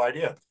neutral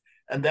idea.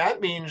 And that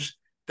means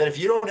that if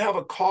you don't have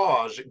a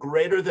cause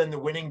greater than the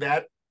winning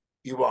that,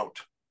 you won't.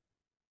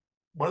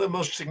 One of the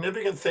most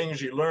significant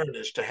things you learn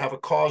is to have a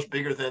cause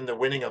bigger than the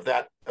winning of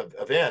that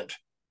event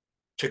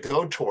to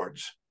go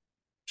towards.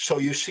 So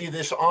you see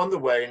this on the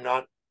way,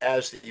 not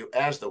as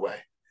the way.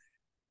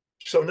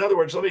 So in other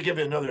words, let me give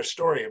you another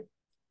story.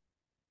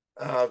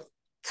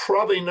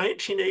 Probably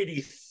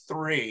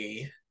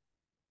 1983,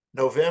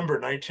 November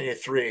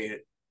 1983,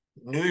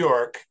 New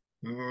York,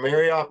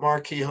 Marriott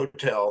Marquis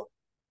Hotel.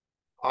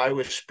 I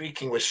was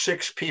speaking with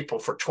 6 people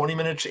for 20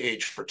 minutes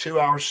each for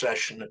 2-hour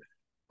session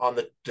on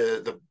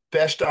the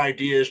best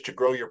ideas to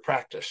grow your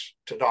practice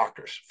to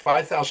doctors,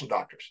 5,000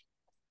 doctors.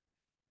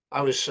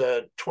 I was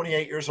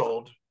 28 years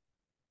old.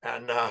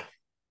 And I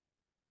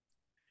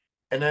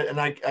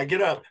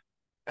get up,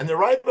 and then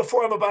right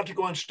before I'm about to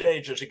go on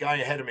stage, there's a guy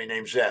ahead of me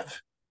named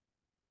Zev.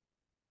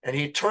 And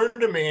he turned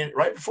to me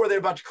right before they're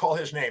about to call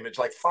his name. It's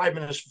like 5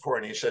 minutes before,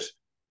 and he says,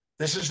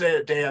 "This is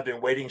the day I've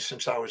been waiting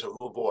since I was a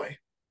little boy.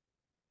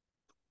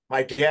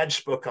 My dad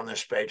spoke on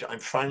this stage. I'm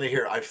finally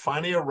here. I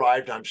finally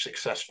arrived. I'm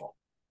successful."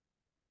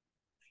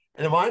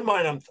 And in my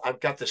mind, I've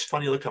got this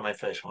funny look on my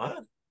face.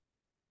 What?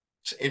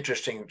 It's an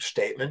interesting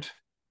statement.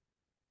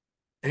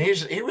 And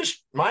he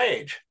was my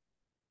age,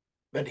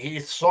 but he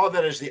saw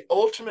that as the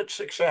ultimate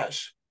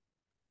success.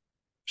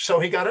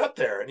 So he got up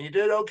there and he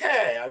did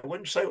okay. I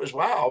wouldn't say it was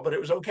wow, but it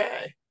was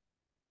okay.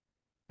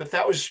 But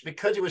that was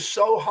because he was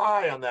so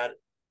high on that.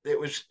 It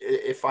was,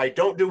 if I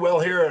don't do well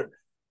here,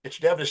 it's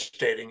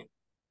devastating.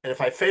 And if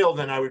I fail,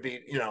 then I would be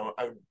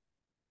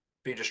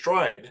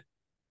destroyed.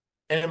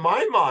 And in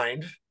my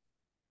mind,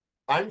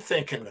 I'm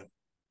thinking,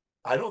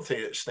 I don't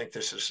think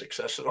this is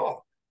success at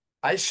all.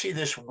 I see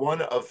this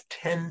one of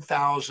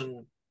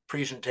 10,000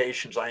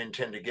 presentations I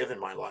intend to give in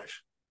my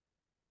life.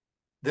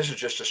 This is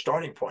just a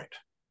starting point.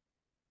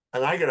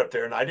 And I get up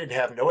there and I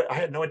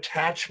had no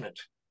attachment.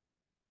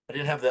 I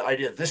didn't have the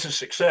idea, this is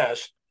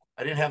success.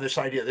 I didn't have this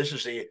idea, this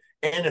is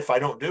and if I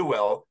don't do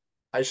well,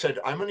 I said,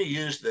 I'm going to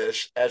use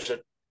this as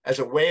as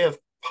a way of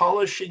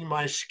polishing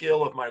my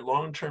skill of my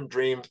long-term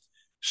dream.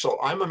 So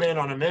I'm a man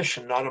on a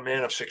mission, not a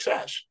man of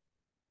success.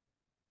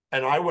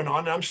 And I went on,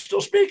 and I'm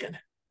still speaking.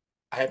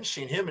 I haven't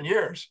seen him in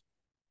years.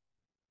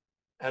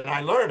 And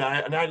I learned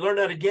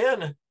that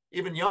again,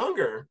 even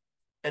younger,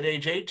 at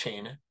age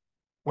 18,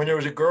 when there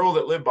was a girl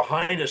that lived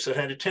behind us that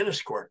had a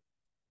tennis court.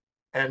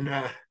 And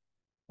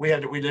we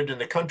lived in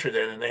the country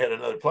then, and they had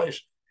another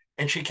place.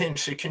 And she came and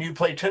said, "Can you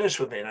play tennis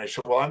with me?" And I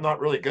said, "Well, I'm not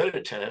really good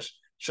at tennis."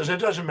 She says, "It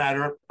doesn't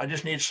matter. I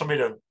just need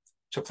somebody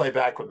to play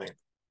back with me."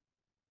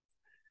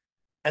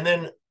 And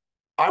then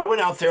I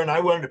went out there and I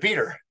wanted to beat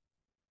her.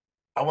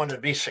 I wanted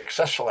to be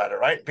successful at it,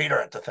 right? Beat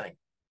her at the thing.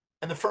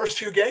 And the first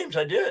few games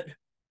I did.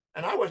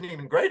 And I wasn't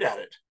even great at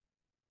it.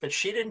 But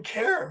she didn't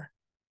care.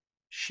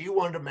 She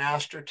wanted to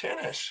master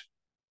tennis.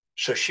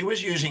 So she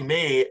was using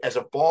me as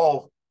a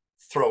ball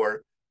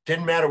thrower.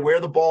 Didn't matter where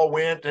the ball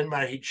went. Didn't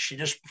matter. She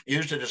just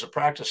used it as a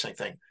practicing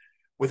thing.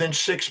 Within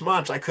 6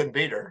 months, I couldn't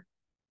beat her.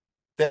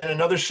 Then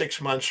another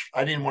 6 months,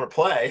 I didn't want to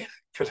play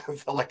because I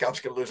felt like I was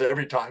going to lose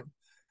every time.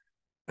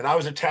 And I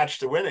was attached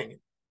to winning.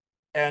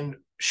 And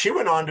she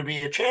went on to be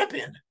a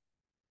champion.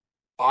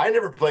 I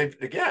never played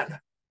again.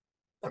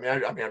 I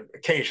mean,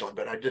 occasionally,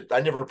 but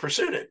I never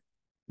pursued it.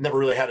 Never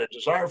really had a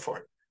desire for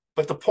it.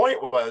 But the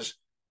point was,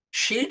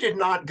 she did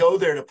not go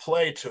there to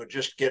play to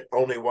just get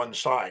only one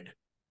side.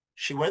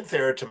 She went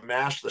there to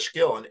master the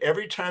skill. And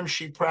every time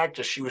she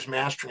practiced, she was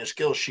mastering a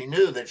skill. She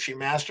knew that if she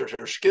mastered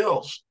her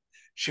skills,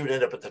 she would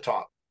end up at the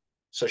top.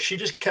 So she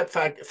just kept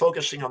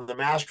focusing on the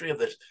mastery of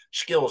the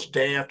skills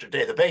day after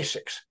day, the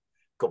basics.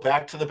 Go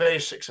back to the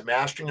basics and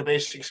mastering the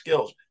basic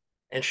skills.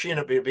 And she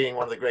ended up being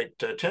one of the great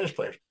tennis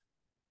players.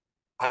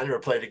 I never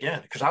played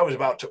again because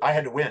I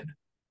had to win.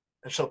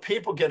 And so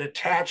people get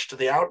attached to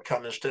the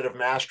outcome instead of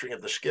mastering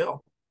of the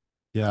skill.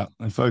 Yeah,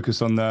 and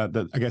focus on I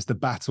guess the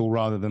battle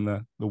rather than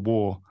the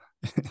war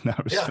in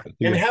that respect.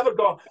 Yeah, and have a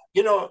goal.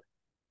 You know,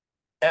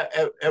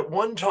 at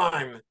one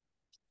time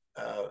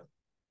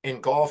in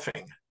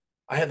golfing,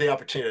 I had the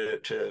opportunity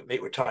to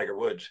meet with Tiger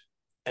Woods.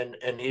 And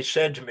he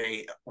said to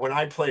me, when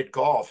I played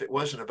golf, it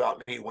wasn't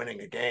about me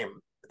winning a game.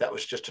 That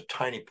was just a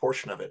tiny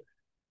portion of it.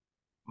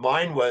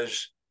 Mine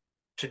was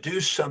to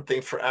do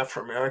something for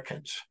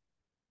Afro-Americans.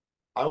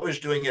 I was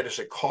doing it as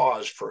a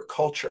cause for a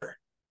culture.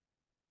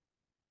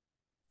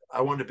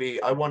 I wanted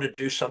to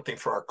do something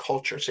for our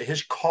culture. So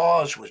his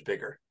cause was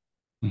bigger.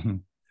 Mm-hmm.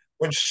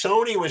 When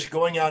Sony was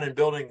going out and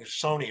building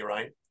Sony,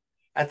 right?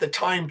 At the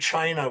time,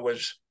 China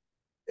was,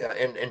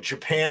 and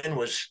Japan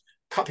was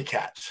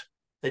copycats.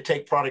 They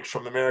take products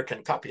from America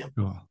and copy them.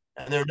 Sure.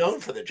 And they're known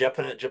for that.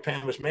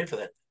 Japan was made for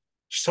that.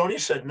 Sony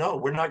said, no,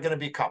 we're not going to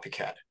be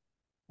copycat.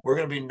 We're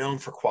going to be known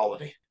for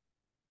quality.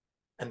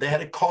 And they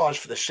had a cause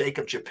for the sake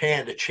of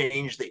Japan to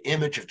change the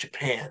image of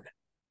Japan.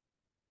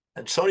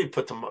 And Sony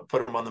put them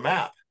on the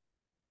map.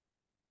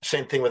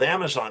 Same thing with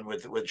Amazon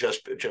with Jeff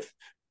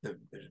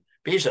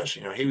Bezos.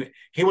 You know,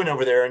 he went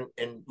over there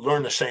and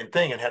learned the same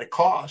thing and had a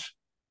cause.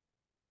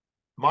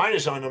 Mine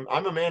is I'm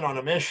a man on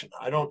a mission.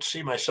 I don't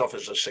see myself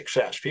as a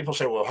success. People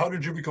say, well, how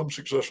did you become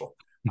successful?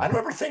 I don't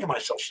ever think of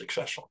myself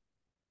successful.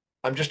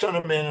 I'm just on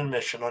a man on a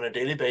mission. On a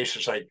daily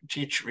basis, I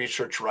teach,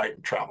 research, write,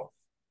 and travel.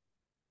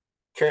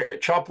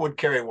 Chop wood,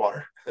 carry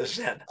water.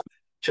 Zen.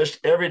 Just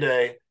every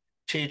day,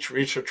 teach,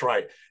 research,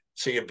 write.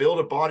 So you build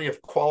a body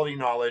of quality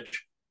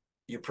knowledge,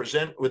 you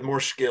present with more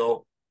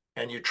skill,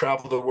 and you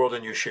travel the world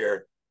and you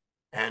share.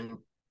 And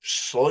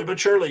slowly but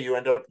surely, you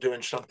end up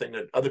doing something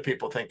that other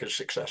people think is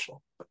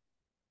successful.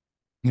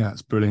 Yeah,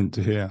 it's brilliant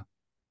to hear.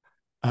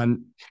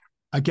 And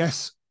I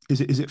guess,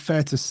 is it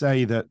fair to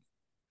say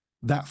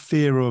that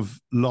fear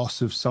of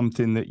loss of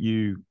something that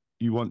you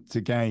want to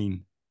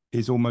gain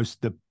is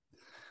almost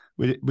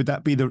would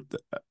that be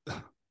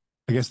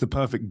I guess the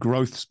perfect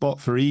growth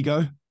spot for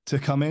ego to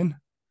come in?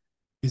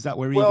 Is that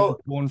where ego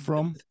is born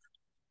from?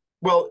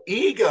 Well,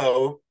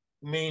 ego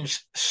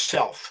means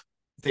self,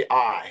 the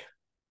I.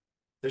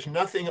 There's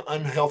nothing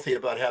unhealthy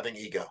about having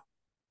ego.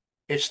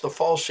 It's the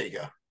false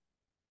ego,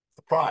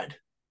 the pride.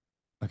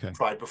 Okay.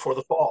 Pride before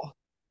the fall.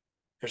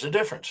 There's a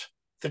difference.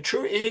 The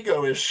true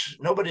ego is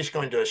nobody's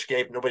going to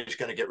escape. Nobody's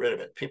going to get rid of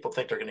it. People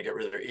think they're going to get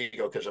rid of their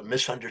ego because of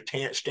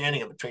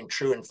misunderstanding between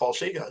true and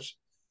false egos.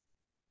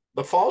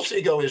 The false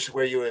ego is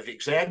where you have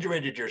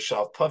exaggerated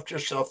yourself, puffed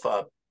yourself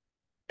up,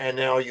 and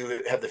now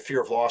you have the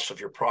fear of loss of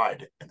your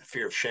pride and the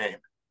fear of shame.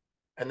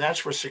 And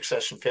that's where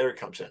success and failure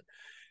comes in.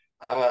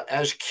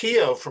 As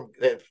Keogh, from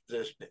the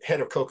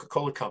head of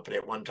Coca-Cola Company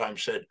at one time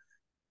said,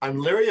 I'm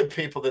leery of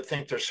people that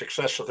think they're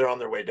successful. They're on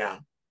their way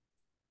down.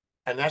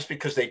 And that's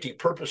because they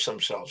depurpose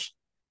themselves.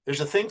 There's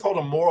a thing called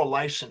a moral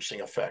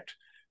licensing effect.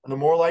 And the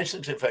moral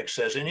licensing effect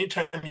says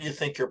anytime you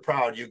think you're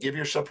proud, you give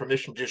yourself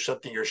permission to do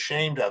something you're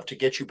ashamed of to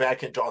get you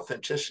back into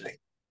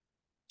authenticity.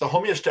 The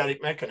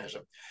homeostatic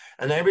mechanism.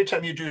 And every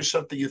time you do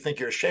something you think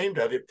you're ashamed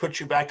of, it puts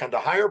you back onto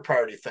higher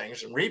priority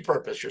things and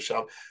repurpose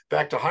yourself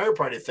back to higher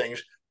priority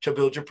things to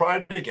build your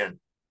pride again.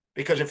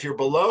 Because if you're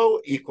below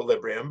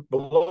equilibrium,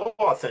 below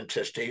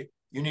authenticity,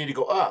 you need to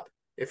go up.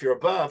 If you're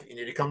above, you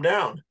need to come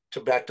down to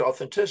back to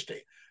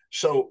authenticity.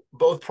 So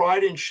both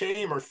pride and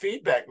shame are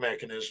feedback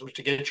mechanisms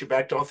to get you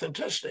back to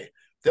authenticity.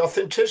 The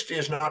authenticity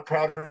is not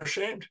proud or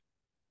ashamed.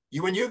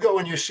 When you go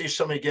and you see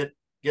somebody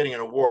getting an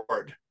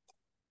award,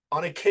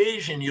 on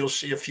occasion you'll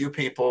see a few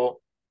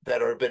people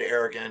that are a bit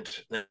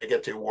arrogant. They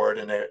get the award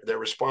and their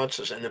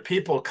responses, and the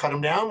people cut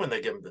them down when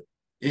they give them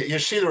you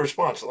see the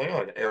response, like,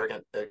 oh, an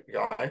arrogant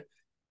guy.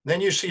 Then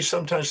you see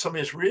sometimes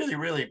somebody is really,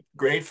 really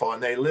grateful,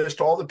 and they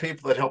list all the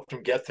people that helped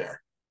them get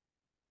there.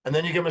 And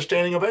then you give them a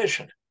standing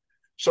ovation.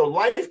 So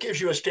life gives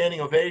you a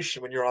standing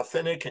ovation when you're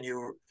authentic and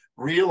you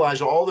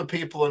realize all the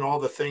people and all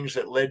the things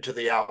that led to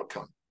the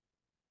outcome.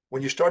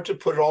 When you start to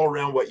put it all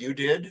around what you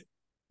did,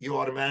 you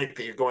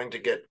automatically are going to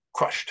get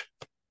crushed.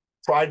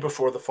 Pride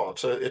before the fall.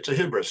 So it's a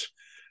hubris.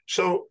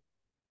 So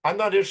I'm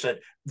not interested.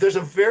 There's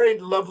a very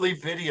lovely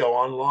video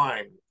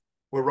online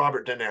with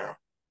Robert De Niro.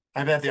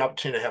 I've had the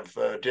opportunity to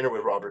have dinner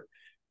with Robert,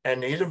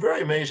 and he's a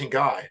very amazing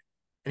guy.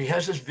 And he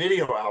has this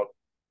video out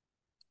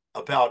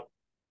about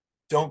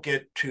don't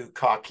get too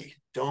cocky,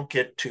 don't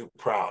get too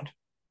proud,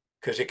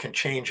 because it can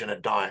change in a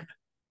dime.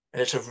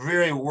 And it's a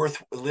very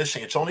worth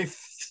listening. It's only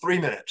 3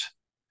 minutes,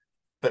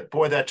 but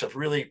boy, that's a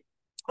really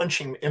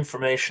punching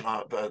information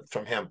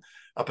from him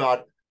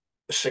about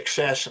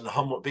success and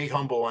be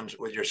humble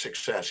with your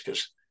success,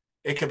 because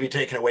it can be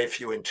taken away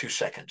from you in 2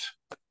 seconds.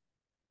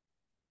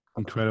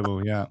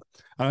 Incredible, yeah.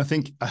 And I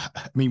think, I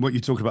mean, what you're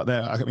talking about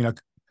there,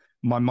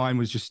 my mind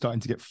was just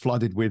starting to get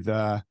flooded with,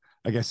 I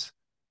guess,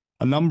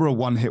 a number of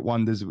one-hit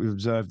wonders that we've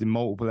observed in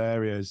multiple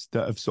areas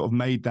that have sort of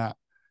made that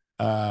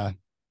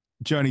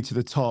journey to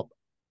the top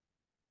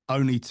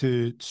only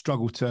to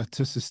struggle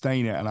to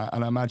sustain it. And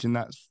I imagine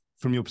that's,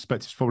 from your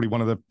perspective, probably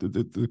one of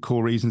the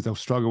core reasons they'll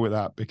struggle with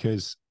that,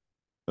 because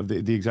of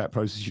the exact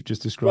process you've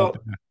just described.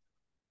 Well,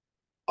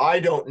 I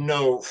don't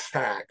know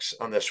facts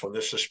on this one.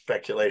 This is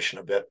speculation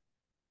a bit,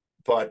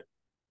 but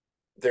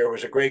there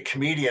was a great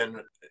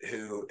comedian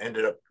who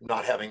ended up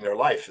not having their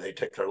life. They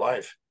took their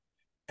life.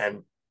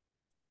 And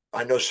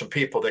I know some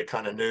people that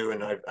kind of knew,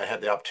 and I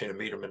had the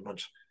opportunity to meet them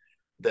once,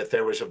 that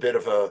there was a bit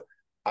of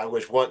I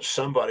was once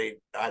somebody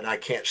and I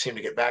can't seem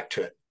to get back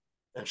to it.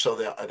 And so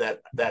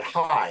that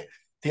high,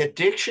 the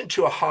addiction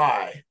to a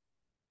high,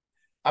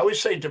 I would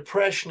say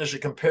depression is a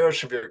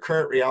comparison of your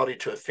current reality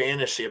to a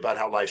fantasy about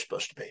how life's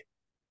supposed to be.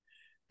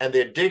 And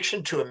the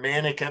addiction to a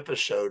manic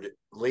episode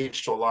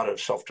leads to a lot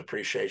of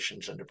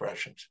self-depreciations and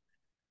depressions.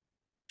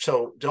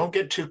 So don't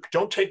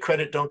take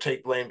credit, don't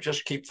take blame,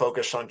 just keep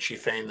focused on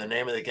chief aim. The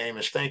name of the game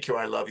is thank you,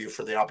 I love you,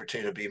 for the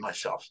opportunity to be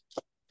myself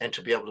and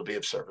to be able to be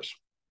of service.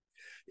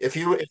 If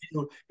you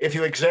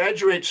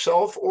exaggerate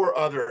self or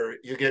other,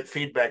 you get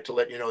feedback to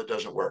let you know it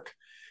doesn't work.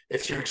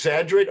 If you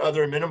exaggerate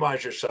other and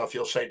minimize yourself,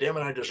 you'll say, damn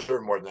it, I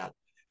deserve more than that.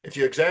 If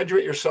you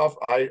exaggerate yourself,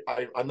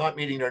 I'm not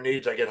meeting their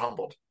needs, I get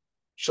humbled.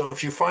 So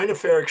if you find a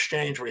fair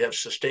exchange where you have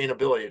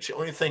sustainability, it's the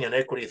only thing in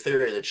equity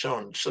theory that's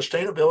shown.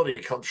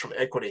 Sustainability comes from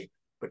equity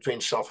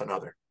between self and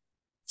other.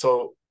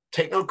 So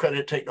take no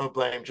credit, take no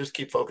blame, just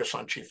keep focused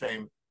on chief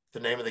aim.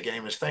 The name of the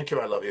game is thank you,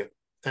 I love you.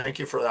 Thank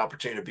you for the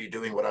opportunity to be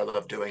doing what I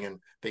love doing and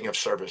being of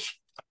service.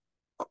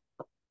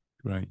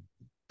 Right.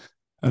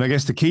 And I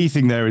guess the key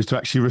thing there is to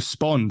actually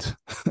respond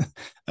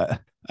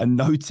and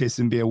notice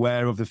and be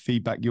aware of the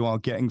feedback you are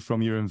getting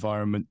from your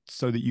environment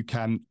so that you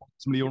can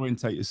ultimately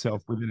orientate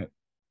yourself within it.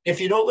 If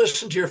you don't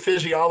listen to your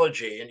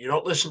physiology and you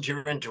don't listen to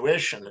your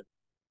intuition,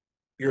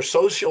 your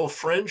social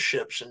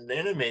friendships and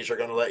enemies are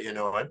going to let you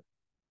know it.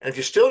 And if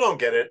you still don't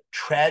get it,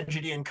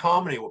 tragedy and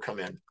comedy will come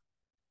in.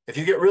 If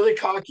you get really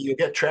cocky, you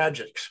get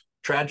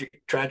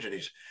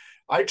tragedies.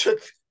 I took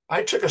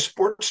a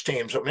sports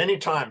teams many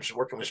times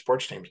working with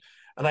sports teams,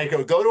 and I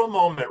go to a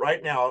moment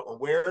right now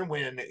where and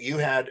when you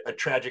had a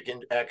tragic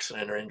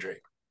accident or injury.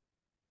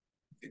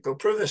 Go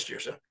prove this to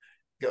yourself.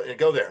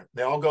 Go there.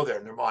 They all go there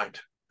in their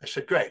mind. I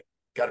said, great.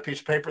 Got a piece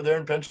of paper there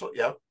and pencil?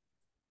 Yep.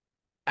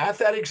 At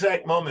that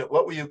exact moment,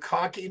 what were you,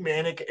 cocky,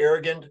 manic,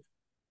 arrogant,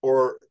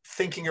 or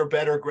thinking you're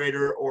better,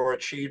 greater, or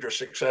achieved, or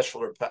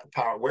successful, or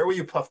power? Where were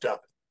you puffed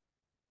up?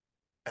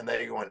 And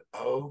they went,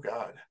 oh,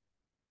 God.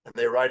 And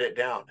they write it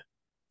down.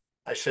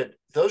 I said,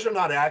 those are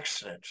not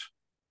accidents.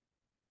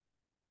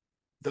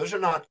 Those are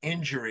not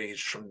injuries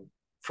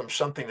from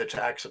something that's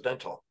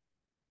accidental.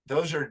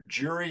 Those are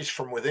juries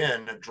from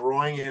within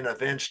drawing in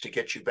events to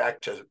get you back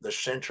to the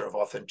center of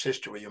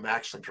authenticity where you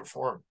maximally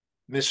perform,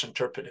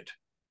 misinterpreted.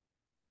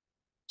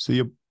 So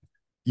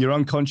your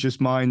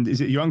unconscious mind,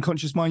 is it your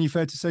unconscious mind, you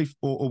fair to say,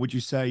 or would you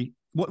say,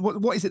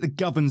 what is it that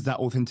governs that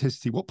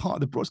authenticity?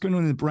 What's going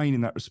on in the brain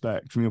in that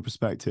respect, from your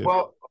perspective?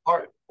 Well,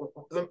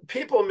 the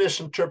people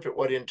misinterpret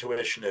what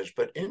intuition is,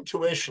 but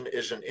intuition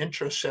is an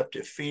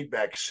interoceptive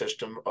feedback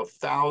system of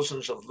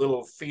thousands of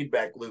little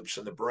feedback loops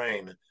in the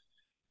brain,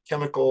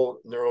 chemical,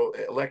 neuro,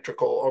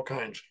 electrical, all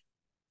kinds.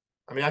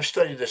 I mean, I've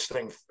studied this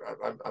thing.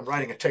 I'm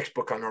writing a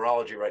textbook on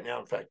neurology right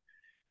now, in fact.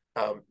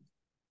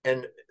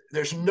 And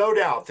there's no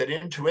doubt that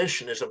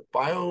intuition is a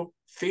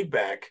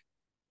biofeedback,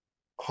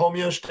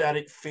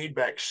 homeostatic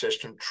feedback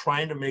system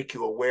trying to make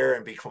you aware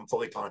and become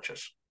fully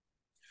conscious.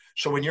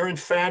 So when you're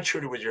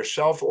infatuated with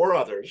yourself or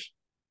others,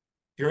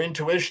 Your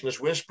intuition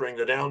is whispering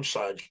the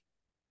downside,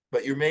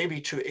 but you may be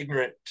too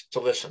ignorant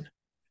to listen.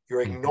 You're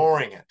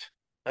ignoring it.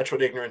 That's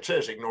what ignorance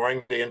is,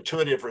 ignoring the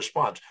intuitive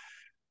response.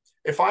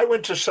 If I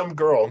went to some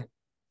girl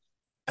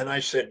and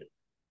I said,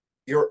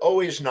 you're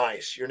always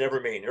nice, you're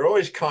never mean, you're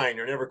always kind,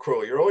 you're never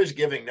cruel, you're always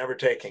giving, never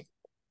taking,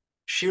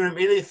 she would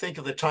immediately think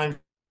of the time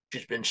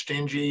she's been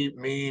stingy,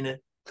 mean,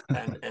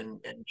 and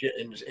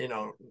you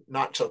know,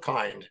 not so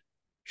kind.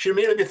 She'd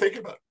immediately be thinking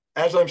about it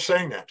as I'm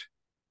saying that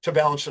to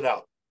balance it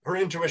out. Her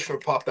intuition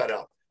would pop that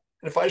out.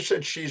 And if I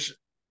said she's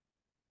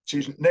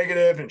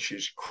negative and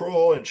she's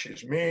cruel and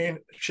she's mean,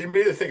 she'd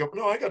immediately think of,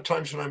 no, I got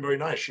times when I'm very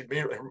nice.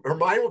 Her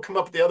mind will come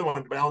up with the other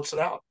one to balance it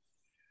out.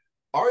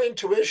 Our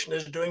intuition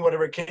is doing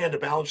whatever it can to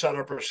balance out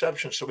our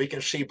perception so we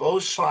can see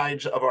both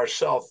sides of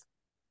ourselves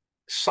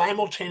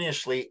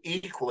simultaneously,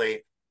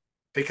 equally,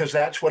 because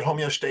that's what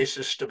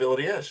homeostasis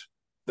stability is.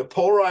 The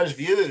polarized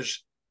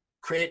views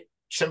create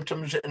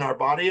symptoms in our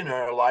body and in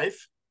our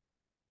life.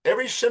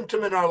 Every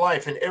symptom in our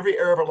life, in every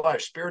area of our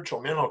life,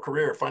 spiritual, mental,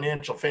 career,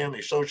 financial,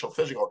 family, social,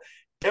 physical,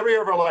 every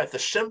area of our life, the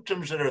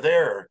symptoms that are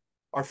there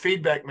are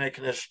feedback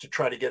mechanisms to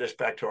try to get us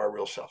back to our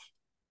real self.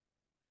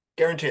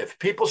 Guarantee it. If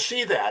people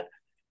see that,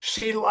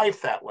 see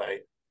life that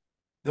way,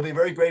 they'll be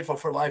very grateful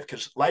for life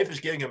because life is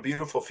giving them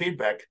beautiful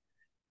feedback.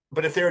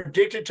 But if they're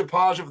addicted to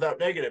positive without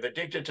negative,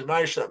 addicted to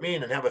nice without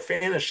mean, and have a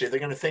fantasy, they're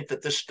going to think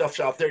that this stuff's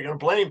out there. You're going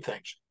to blame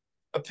things.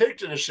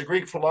 Epictetus, the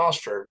Greek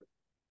philosopher,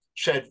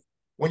 said,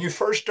 when you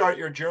first start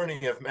your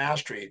journey of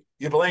mastery,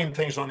 you blame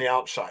things on the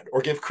outside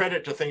or give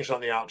credit to things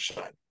on the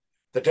outside.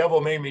 The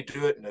devil made me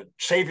do it, and the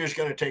Savior's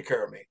going to take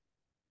care of me.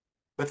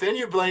 But then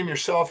you blame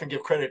yourself and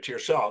give credit to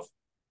yourself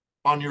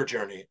on your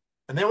journey.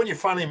 And then when you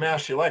finally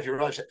master your life, you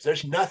realize that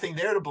there's nothing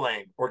there to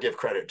blame or give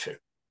credit to.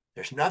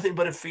 There's nothing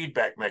but a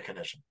feedback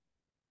mechanism.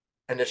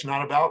 And it's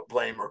not about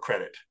blame or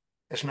credit.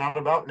 It's not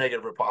about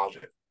negative or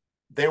positive.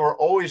 They were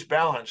always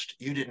balanced.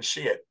 You didn't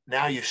see it.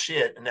 Now you see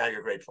it, and now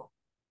you're grateful.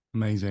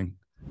 Amazing.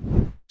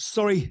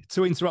 Sorry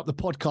to interrupt the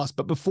podcast,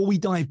 but before we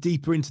dive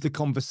deeper into the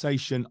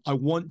conversation, I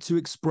want to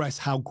express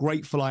how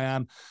grateful I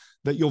am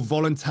that you're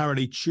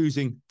voluntarily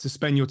choosing to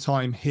spend your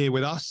time here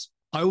with us.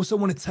 I also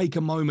want to take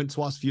a moment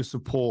to ask for your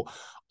support.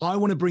 I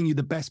want to bring you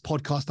the best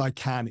podcast I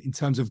can in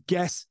terms of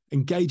guests,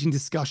 engaging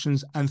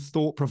discussions, and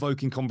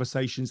thought-provoking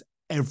conversations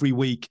every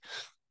week.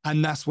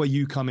 And that's where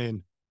you come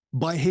in.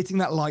 By hitting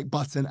that like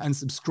button and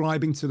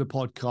subscribing to the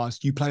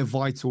podcast, you play a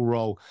vital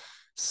role.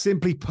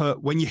 Simply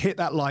put, when you hit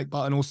that like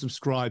button or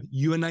subscribe,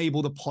 you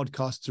enable the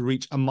podcast to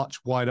reach a much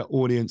wider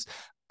audience.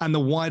 And the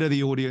wider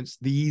the audience,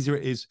 the easier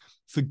it is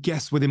for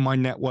guests within my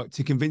network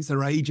to convince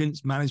their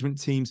agents, management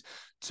teams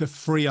to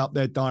free up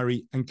their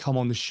diary and come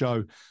on the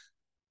show.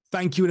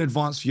 Thank you in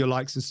advance for your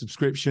likes and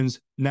subscriptions.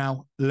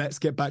 Now, let's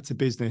get back to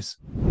business.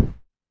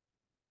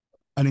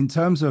 And in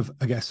terms of,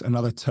 I guess,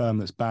 another term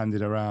that's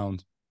bandied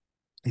around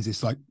is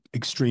this like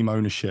extreme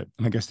ownership.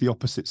 And I guess the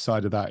opposite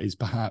side of that is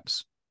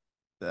perhaps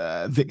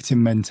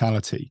victim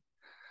mentality.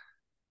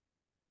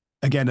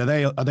 Again,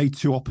 are they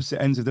two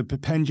opposite ends of the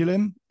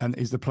pendulum? And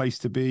is the place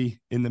to be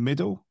in the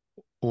middle?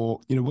 Or,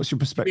 you know, what's your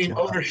perspective? You mean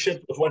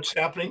ownership of what's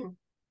happening?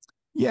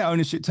 Yeah,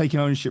 ownership, taking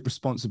ownership,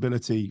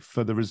 responsibility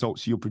for the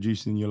results you're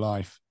producing in your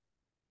life.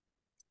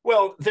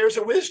 Well, there's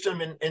a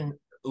wisdom in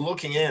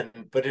looking in,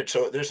 but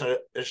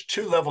there's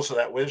two levels of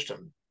that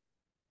wisdom.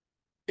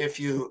 If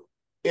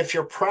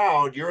you're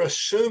proud, you're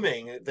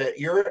assuming that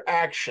your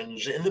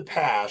actions in the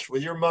past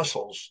with your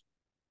muscles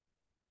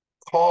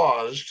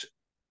caused,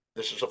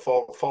 this is a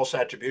false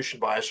attribution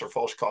bias or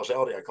false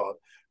causality, I call it,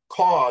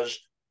 caused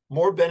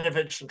more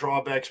benefits and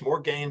drawbacks,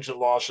 more gains and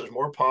losses,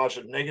 more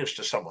positive, negatives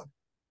to someone.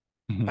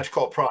 Mm-hmm. That's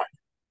called pride.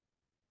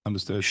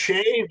 Understood.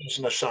 Shame is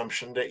an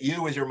assumption that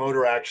you, with your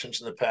motor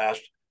actions in the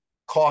past,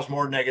 caused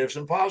more negatives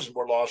than positives,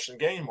 more loss and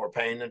gain, more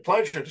pain and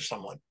pleasure to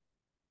someone.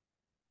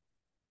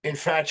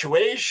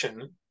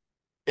 Infatuation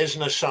is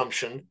an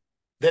assumption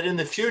that in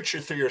the future,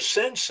 through your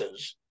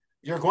senses,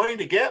 you're going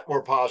to get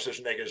more positives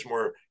and negatives,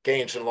 more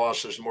gains and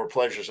losses, more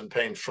pleasures and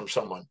pains from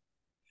someone.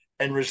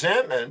 And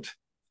resentment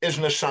is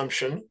an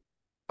assumption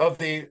of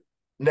the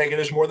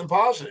negatives more than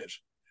positives.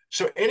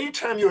 So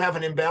anytime you have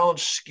an imbalanced,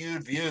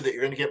 skewed view that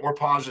you're going to get more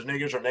positives,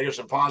 negatives, or negatives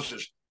and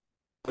positives,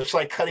 it's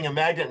like cutting a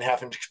magnet in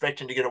half and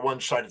expecting to get a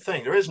one-sided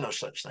thing. There is no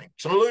such thing.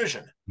 It's an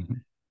illusion. Mm-hmm.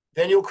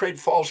 Then you'll create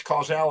false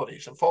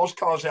causalities. And false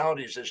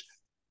causalities is,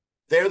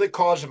 they're the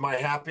cause of my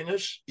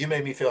happiness. You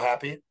made me feel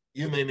happy.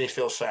 You made me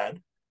feel sad.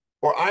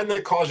 Or I'm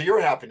the cause of your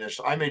happiness.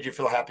 I made you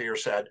feel happy or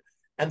sad.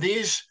 And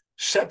these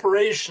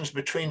separations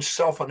between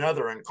self and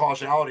other and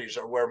causalities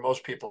are where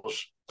most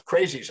people's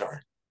crazies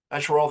are.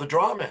 That's where all the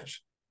drama is.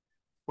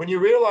 When you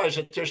realize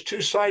that there's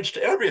two sides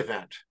to every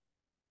event,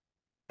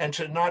 and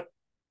to not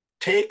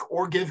take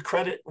or give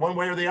credit one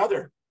way or the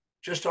other,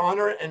 just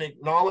honor and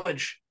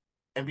acknowledge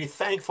and be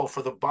thankful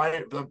for the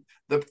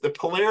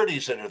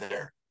polarities that are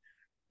there.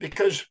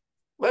 Because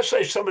let's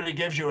say somebody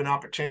gives you an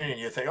opportunity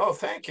and you think, oh,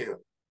 thank you.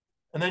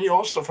 And then you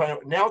also find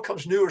out now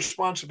comes new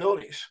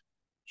responsibilities.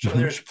 So mm-hmm.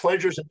 There's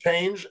pleasures and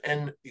pains.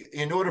 And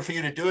in order for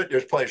you to do it,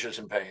 there's pleasures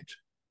and pains.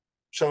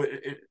 So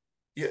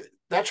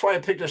that's why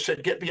Epictetus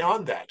said, get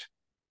beyond that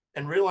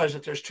and realize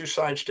that there's two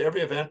sides to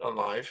every event in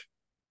life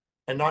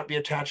and not be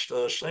attached to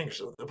those things.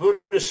 So the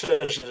Buddha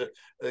says,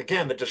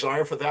 again, the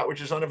desire for that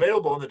which is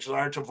unavailable and the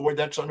desire to avoid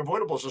that's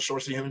unavoidable is the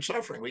source of human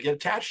suffering. We get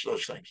attached to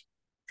those things,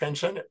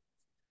 transcend it.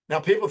 Now,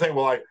 people think,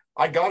 well,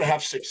 I got to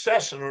have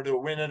success in order to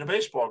win in a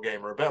baseball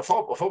game or a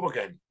football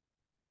game.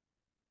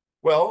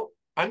 Well,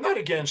 I'm not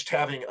against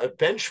having a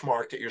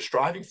benchmark that you're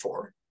striving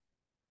for.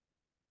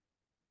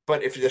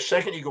 But if the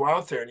second you go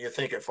out there and you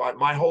think,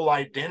 my whole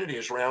identity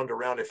is around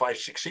if I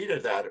succeed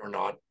at that or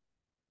not,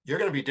 you're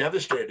going to be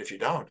devastated if you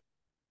don't.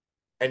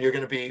 And you're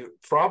going to be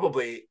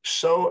probably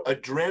so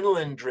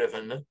adrenaline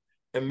driven,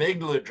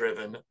 amygdala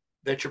driven,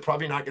 that you're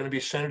probably not going to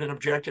be centered and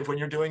objective when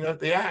you're doing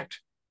the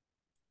act.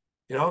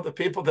 You know, the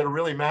people that are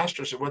really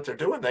masters of what they're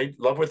doing, they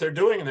love what they're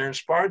doing and they're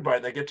inspired by it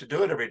and they get to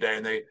do it every day,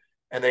 and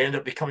they end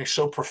up becoming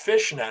so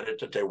proficient at it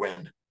that they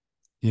win.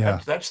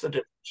 Yeah. That's the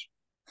difference.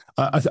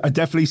 I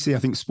definitely see, I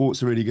think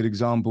sports a really good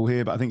example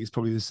here, but I think it's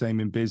probably the same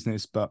in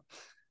business. But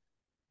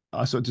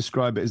I sort of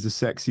describe it as the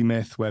sexy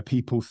myth where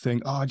people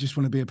think, oh, I just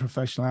want to be a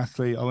professional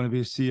athlete. I want to be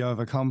a CEO of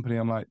a company.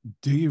 I'm like,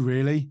 do you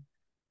really?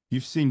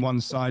 You've seen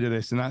one side of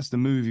this, and that's the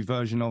movie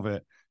version of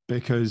it,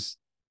 because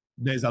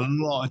there's a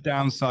lot of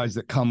downsides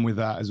that come with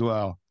that as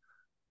well.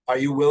 Are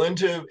you willing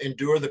to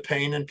endure the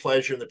pain and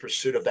pleasure in the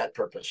pursuit of that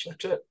purpose?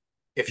 That's it.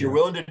 If you're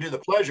willing to do the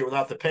pleasure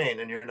without the pain,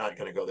 then you're not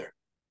going to go there.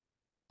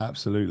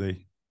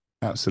 Absolutely.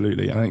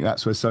 Absolutely. I think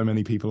that's where so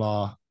many people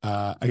are,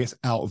 I guess,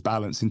 out of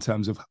balance in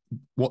terms of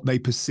what they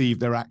perceive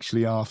they're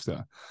actually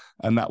after.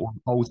 And that will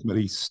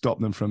ultimately stop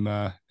them from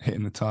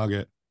hitting the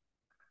target.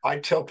 I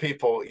tell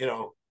people,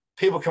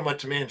 people come up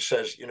to me and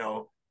says,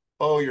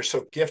 oh, you're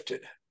so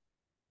gifted.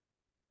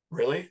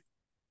 Really?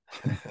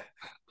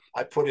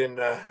 I put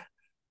in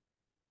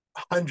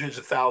hundreds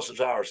of thousands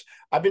of hours.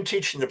 I've been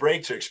teaching the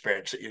breakthrough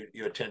experience that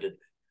you attended.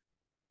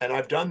 And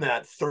I've done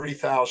that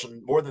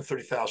more than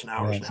 30,000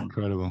 hours now. That's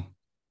incredible.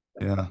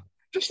 Yeah.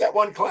 Just that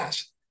one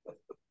class.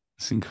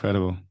 It's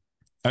incredible.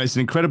 And it's an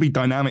incredibly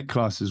dynamic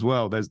class as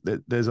well.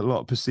 There's a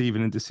lot of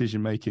perceiving and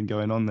decision making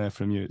going on there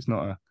from you. It's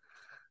not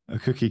a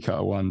cookie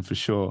cutter one for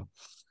sure.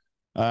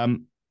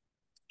 Can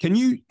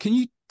you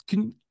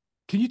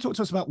talk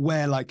to us about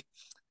where like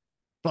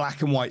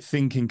black and white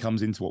thinking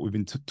comes into what we've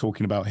been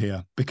talking about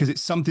here? Because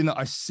it's something that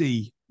I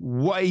see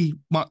way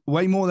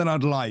more than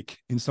I'd like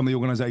in some of the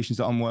organizations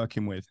that I'm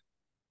working with.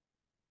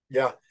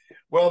 Yeah.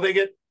 Well, they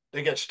get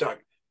stuck.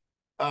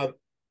 The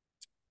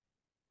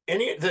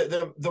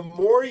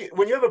more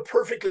when you have a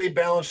perfectly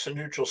balanced and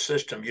neutral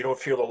system, you don't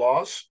feel the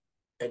loss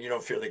and you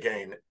don't feel the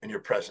gain, and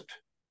you're present.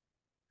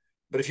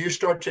 But if you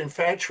start to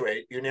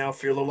infatuate, you now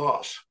feel the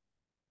loss.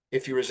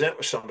 If you resent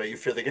with somebody, you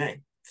feel the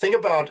gain. Think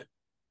about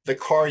the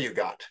car you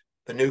got,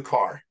 the new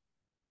car,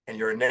 and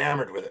you're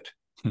enamored with it.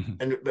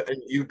 and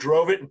you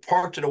drove it and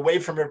parked it away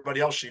from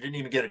everybody else, so you didn't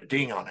even get a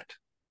ding on it.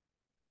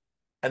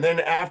 And then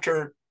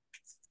after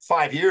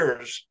 5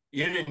 years,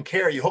 you didn't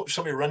care. You hope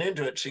somebody run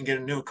into it so you can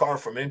get a new car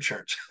from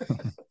insurance.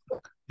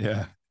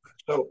 Yeah.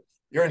 So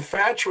you're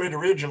infatuated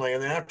originally,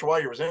 and then after a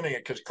while, you're resenting it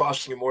because it's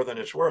costing you more than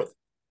it's worth.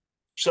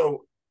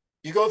 So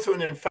you go through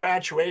an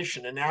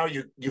infatuation, and now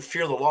you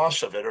fear the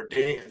loss of it or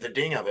the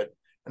ding of it,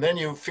 and then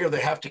you fear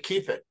they have to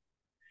keep it.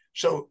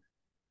 So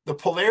the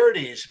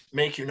polarities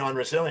make you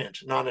non-resilient,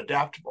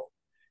 non-adaptable.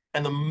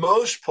 And the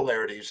most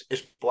polarities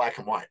is black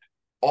and white.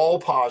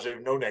 All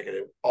positive, no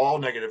negative. All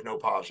negative, no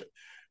positive.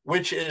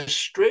 Which is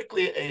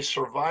strictly a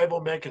survival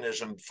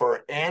mechanism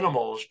for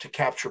animals to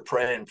capture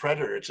prey and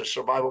predator. It's a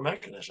survival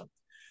mechanism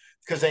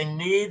because they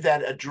need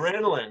that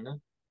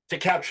adrenaline to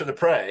capture the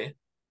prey,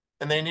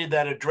 and they need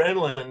that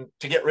adrenaline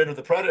to get rid of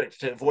the predator,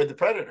 to avoid the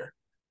predator.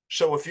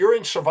 So if you're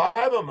in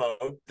survival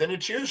mode, then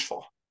it's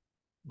useful,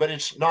 but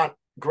it's not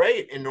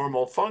great in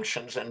normal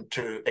functions and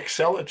to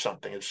excel at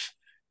something.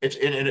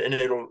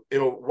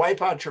 It'll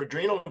wipe out your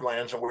adrenal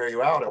glands and wear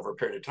you out over a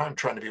period of time,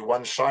 trying to be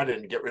one-sided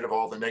and get rid of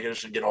all the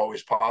negatives and get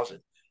always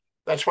positive.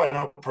 That's why I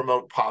don't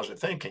promote positive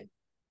thinking.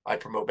 I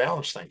promote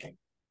balanced thinking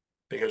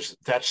because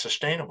that's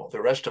sustainable.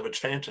 The rest of it's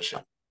fantasy.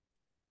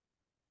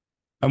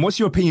 And what's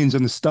your opinions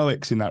on the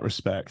Stoics in that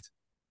respect?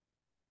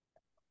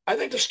 I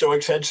think the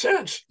Stoics had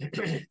sense.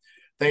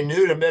 They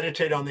knew to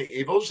meditate on the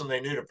evils, and they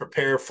knew to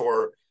prepare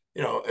for,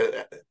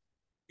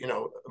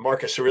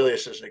 Marcus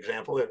Aurelius is an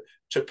example,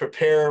 to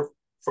prepare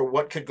for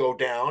what could go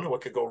down and what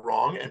could go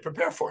wrong and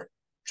prepare for it.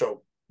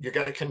 So you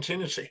got a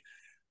contingency.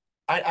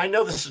 I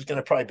know this is going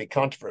to probably be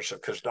controversial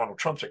because Donald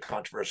Trump's a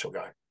controversial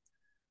guy,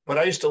 but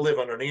I used to live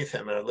underneath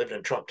him, and I lived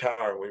in Trump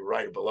Tower, and we were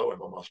right below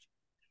him almost.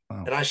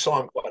 Wow. And I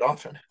saw him quite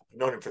often. I've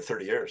known him for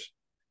 30 years.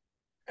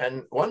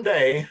 And one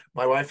day,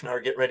 my wife and I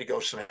are getting ready to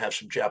go have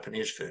some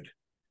Japanese food.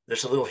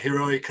 There's a little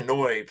Hiroi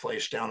Kanoi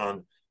place down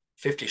on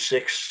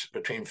 56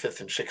 between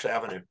 5th and 6th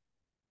Avenue.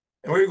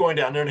 And we were going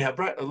down there to have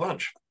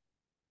lunch.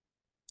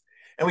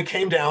 And we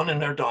came down,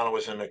 and there Donald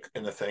was in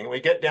the thing. We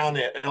get down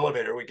the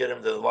elevator. We get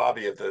into the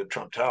lobby of the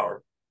Trump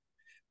Tower.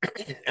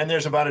 And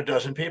there's about a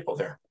dozen people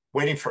there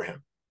waiting for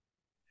him.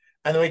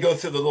 And then we go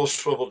through the little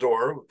swivel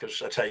door, because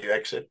that's how you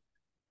exit.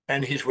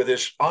 and he's with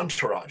his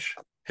entourage,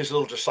 his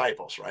little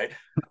disciples, right?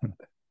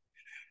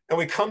 And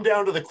we come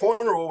down to the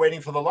corner, we're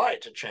waiting for the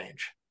light to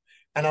change.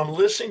 And I'm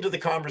listening to the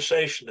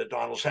conversation that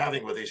Donald's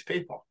having with these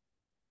people.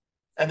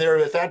 And they're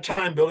at that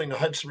time building the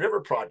Hudson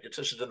River project.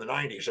 This is in the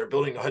 90s. They're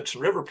building the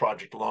Hudson River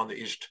project along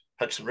the East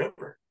Hudson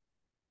River,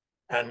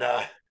 and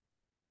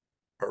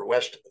or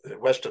west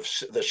of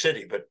the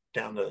city, but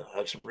down the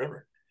Hudson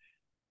River.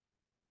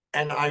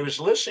 And I was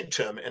listening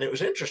to him, and it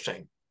was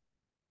interesting.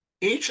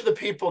 Each of the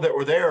people that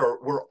were there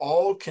were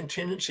all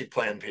contingency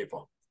plan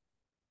people.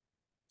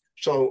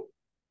 So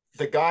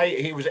the guy,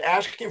 he was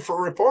asking for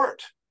a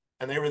report,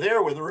 and they were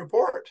there with a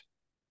report.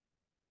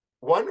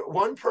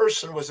 One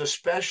person was a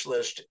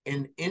specialist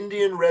in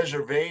Indian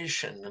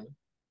reservation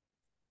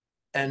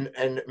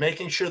and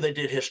making sure they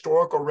did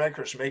historical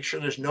records, make sure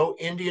there's no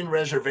Indian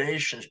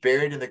reservations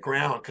buried in the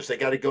ground, because they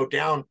got to go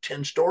down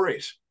 10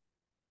 stories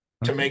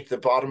to make the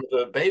bottom of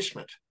the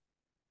basement.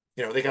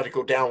 You know, they got to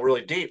go down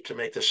really deep to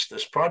make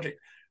this project.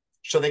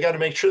 So they got to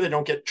make sure they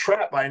don't get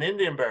trapped by an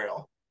Indian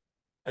burial.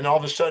 And all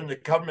of a sudden the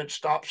government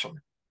stops them,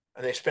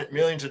 and they spent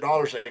millions of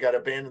dollars. They got to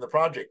abandon the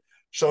project.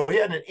 So he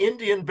had an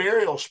Indian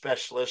burial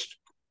specialist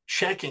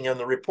checking on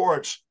the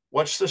reports.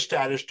 What's the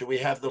status? Do we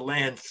have the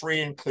land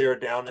free and clear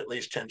down at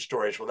least 10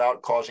 stories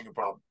without causing a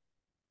problem?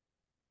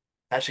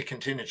 That's a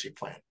contingency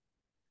plan.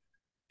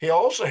 He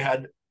also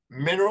had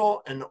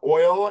mineral and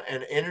oil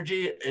and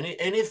energy,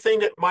 anything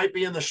that might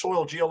be in the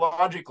soil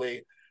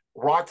geologically,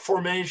 rock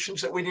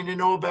formations that we need to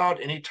know about,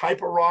 any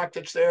type of rock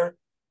that's there.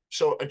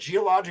 So a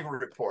geological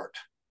report.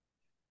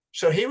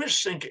 So he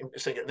was thinking.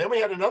 Then we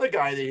had another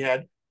guy that he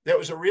had that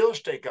was a real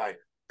estate guy,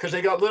 because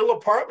they got little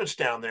apartments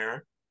down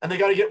there, and they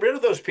got to get rid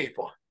of those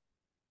people.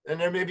 And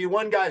there may be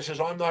one guy that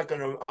says, I'm not going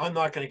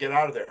to get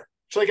out of there.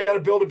 So they got to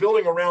build a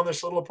building around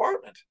this little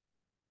apartment.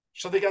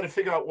 So they got to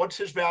figure out what's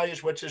his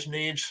values, what's his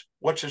needs,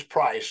 what's his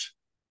price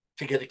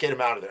to get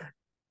him out of there,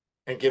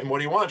 and give him what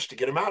he wants to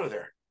get him out of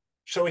there.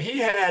 So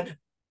he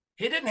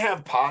didn't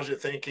have positive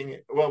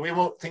thinking. Well, we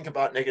won't think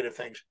about negative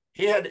things.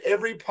 He had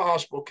every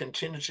possible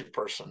contingency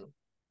person.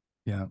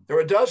 Yeah. There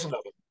were a dozen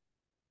of them.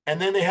 And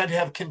then they had to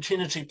have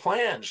contingency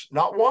plans,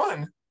 not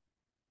one,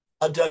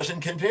 a dozen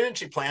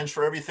contingency plans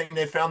for everything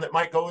they found that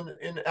might go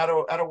in out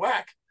of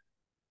whack.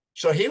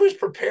 So he was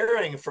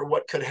preparing for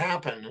what could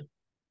happen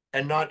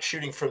and not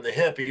shooting from the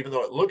hip, even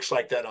though it looks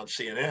like that on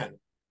CNN.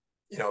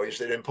 You know, he's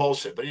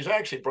impulsive, but he's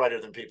actually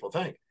brighter than people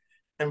think.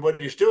 And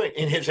what he's doing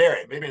in his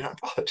area, maybe not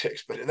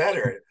politics, but in that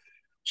area.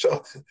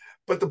 So,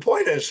 but the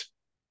point is,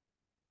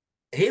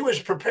 he was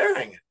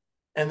preparing.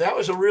 And that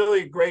was a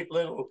really great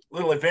little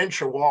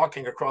adventure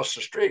walking across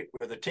the street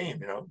with the team.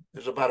 You know, it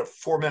was about a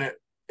 4-minute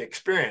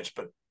experience,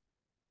 but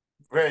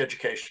very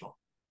educational.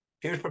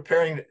 He was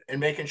preparing and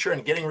making sure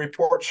and getting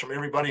reports from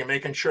everybody and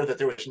making sure that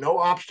there was no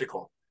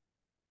obstacle.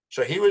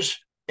 So he was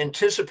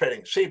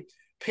anticipating. See,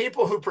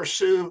 people who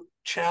pursue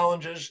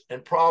challenges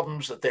and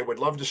problems that they would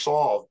love to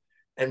solve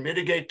and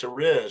mitigate the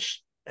risk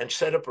and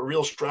set up a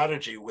real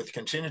strategy with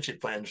contingency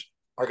plans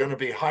are going to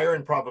be higher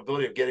in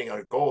probability of getting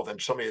a goal than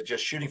somebody that's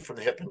just shooting from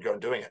the hip and going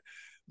doing it.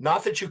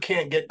 Not that you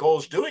can't get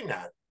goals doing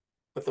that,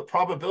 but the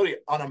probability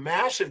on a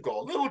massive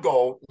goal, little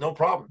goal, no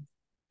problem.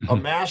 A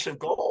massive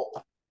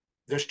goal,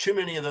 there's too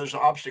many of those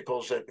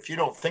obstacles that if you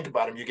don't think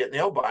about them, you get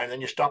nailed by, and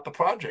then you stop the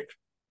project.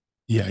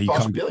 Yeah, you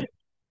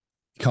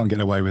can't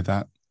get away with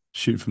that.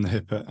 Shoot from the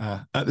hip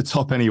at the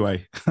top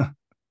anyway.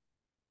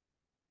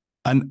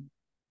 And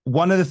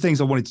one of the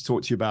things I wanted to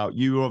talk to you about,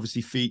 you were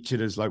obviously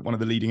featured as like one of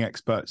the leading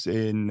experts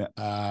in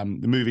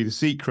the movie The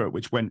Secret,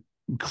 which went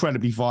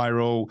incredibly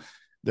viral.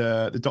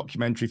 The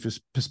documentary, for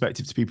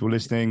perspective to people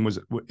listening,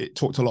 it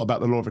talked a lot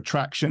about the law of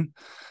attraction.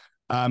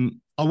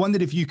 I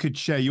wondered if you could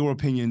share your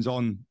opinions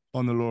on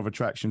the law of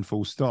attraction,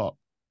 full stop.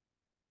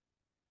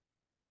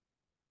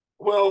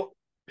 Well,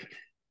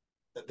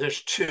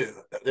 there's two.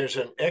 There's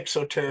an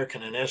exoteric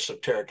and an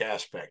esoteric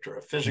aspect, or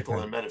a physical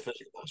and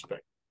metaphysical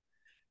aspect.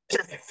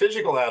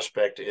 Physical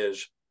aspect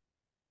is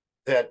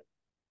that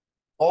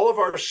all of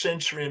our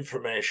sensory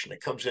information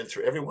that comes in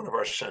through every one of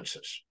our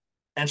senses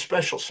and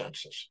special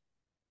senses,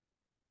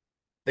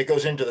 that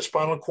goes into the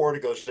spinal cord,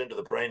 it goes into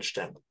the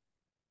brainstem,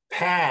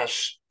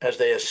 pass as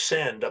they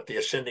ascend up the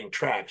ascending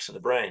tracts in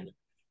the brain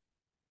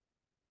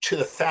to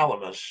the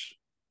thalamus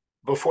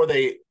before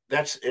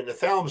that's in the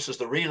thalamus is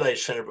the relay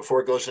center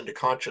before it goes into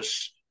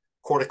conscious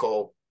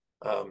cortical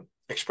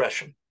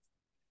expression.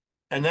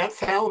 And that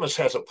thalamus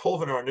has a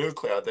pulvinar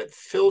nuclei that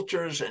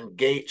filters and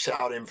gates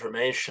out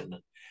information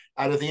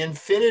out of the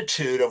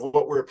infinitude of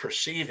what we're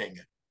perceiving,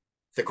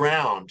 the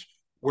ground.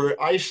 We're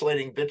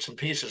isolating bits and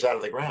pieces out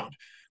of the ground.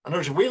 In other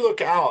words, we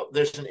look out,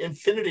 there's an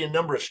infinity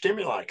number of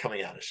stimuli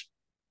coming at us,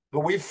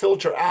 but we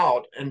filter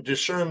out and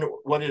discern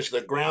what is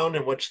the ground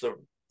and what's the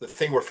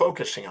thing we're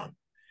focusing on.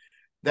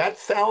 That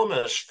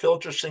thalamus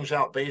filters things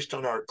out based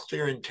on our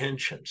clear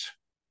intentions.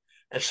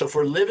 And so if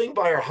we're living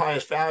by our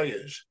highest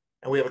values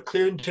and we have a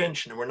clear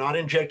intention and we're not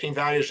injecting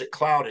values that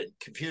cloud it,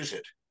 confuse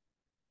it,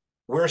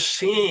 we're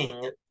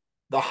seeing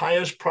the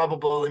highest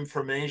probable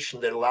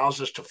information that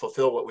allows us to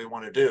fulfill what we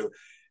want to do.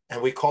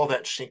 And we call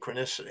that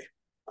synchronicity.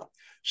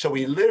 So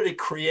we literally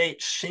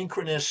create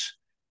synchronous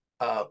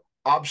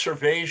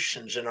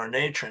observations in our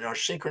nature, and our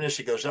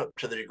synchronicity goes up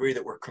to the degree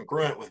that we're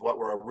congruent with what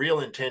our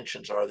real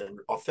intentions are then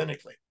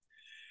authentically.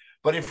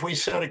 But if we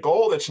set a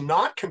goal that's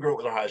not congruent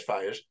with our highest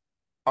values,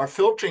 our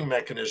filtering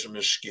mechanism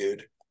is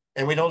skewed,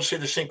 and we don't see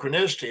the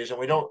synchronicities,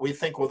 and we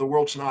think, well, the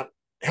world's not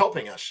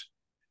helping us.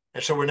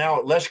 And so we're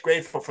now less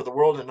grateful for the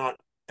world and not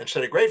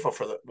instead of grateful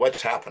for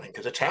what's happening,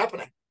 because it's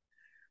happening.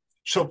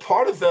 So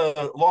part of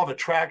the law of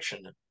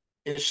attraction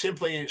is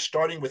simply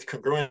starting with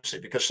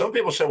congruency, because some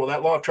people say, well,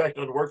 that law of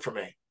attraction doesn't work for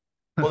me.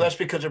 Well, that's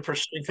because they're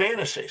pursuing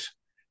fantasies.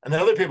 And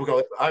then other people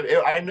go,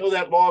 I know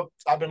that law.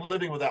 I've been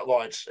living with that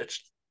law.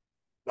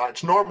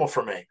 It's normal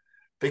for me,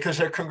 because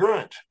they're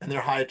congruent and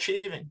they're high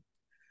achieving.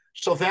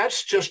 So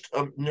that's just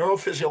a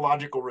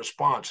neurophysiological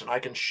response. And I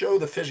can show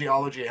the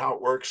physiology, how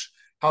it works,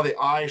 how the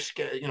eye,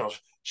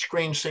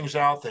 screens things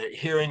out, the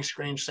hearing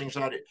screens things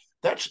out.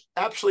 That's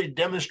absolutely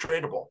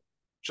demonstratable.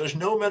 So there's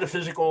no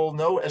metaphysical,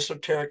 no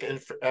esoteric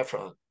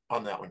effort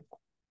on that one.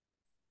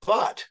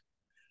 But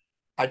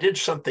I did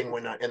something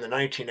in the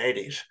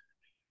 1980s,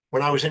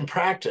 when I was in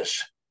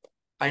practice.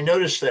 I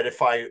noticed that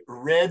if I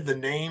read the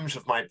names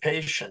of my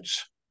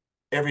patients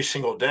every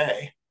single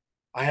day,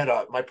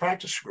 my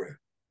practice grew.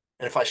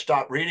 And if I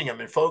stopped reading them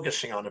and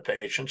focusing on the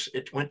patients,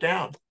 it went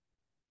down.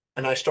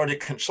 And I started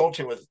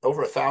consulting with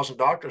over 1,000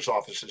 doctors'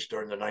 offices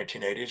during the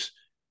 1980s,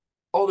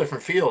 all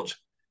different fields.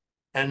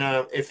 And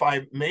if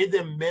I made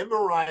them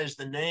memorize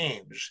the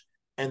names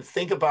and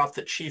think about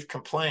the chief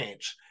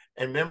complaints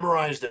and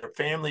memorize their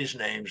families'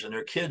 names and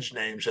their kids'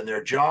 names and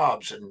their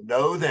jobs and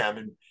know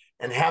them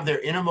and have their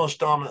innermost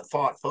dominant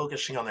thought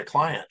focusing on the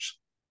clients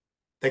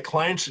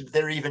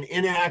that are even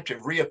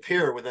inactive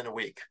reappear within a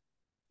week.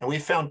 And we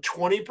found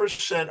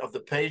 20% of the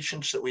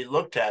patients that we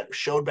looked at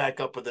showed back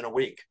up within a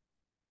week.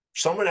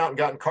 Some went out and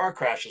got in car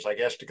crashes, I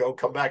guess, to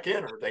come back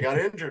in, or they got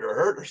injured or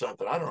hurt or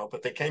something. I don't know,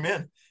 but they came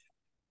in.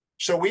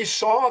 So we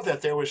saw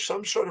that there was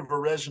some sort of a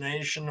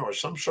resonance or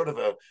some sort of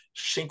a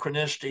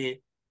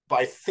synchronicity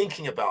by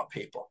thinking about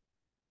people.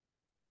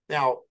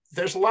 Now,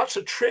 there's lots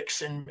of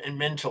tricks in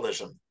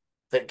mentalism,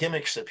 that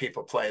gimmicks that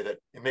people play that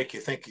make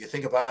you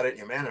think about it and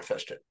you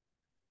manifest it.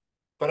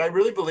 But I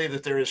really believe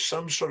that there is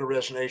some sort of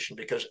resonance,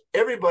 because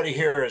everybody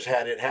here has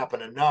had it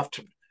happen enough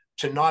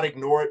to not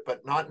ignore it,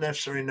 but not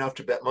necessarily enough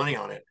to bet money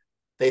on it.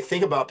 They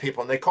think about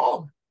people and they call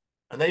them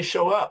and they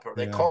show up, or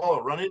they call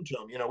or run into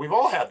them. We've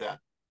all had that.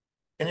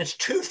 And it's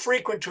too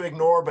frequent to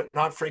ignore, but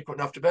not frequent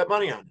enough to bet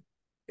money on it.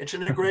 It's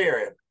in the gray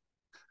area.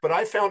 But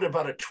I found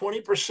about a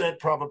 20%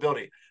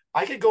 probability.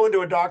 I could go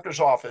into a doctor's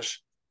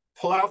office,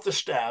 pull out the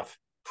staff,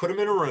 put them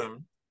in a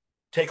room,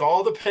 take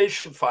all the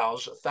patient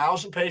files,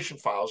 1,000 patient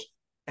files,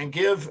 and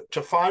give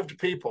to 5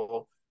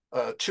 people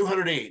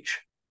 200 each,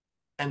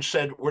 and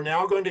said, we're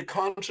now going to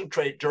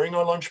concentrate during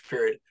our lunch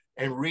period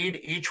and read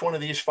each one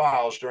of these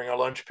files during our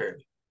lunch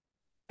period.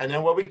 And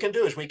then what we can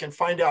do is we can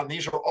find out, and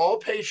these are all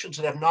patients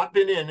that have not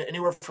been in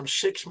anywhere from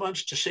 6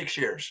 months to 6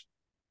 years.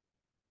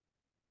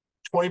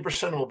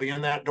 20% will be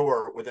in that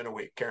door within a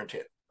week,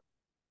 guaranteed.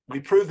 We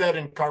prove that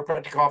in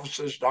chiropractic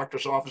offices,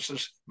 doctors'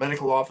 offices,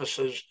 medical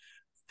offices,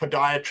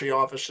 podiatry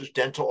offices,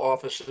 dental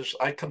offices.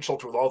 I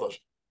consult with all those.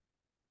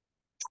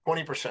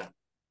 20%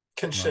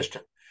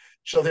 consistent. Right.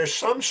 So there's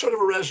some sort of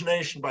a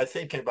resonance by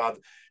thinking about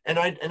it. And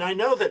I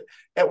know that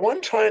at one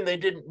time they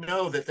didn't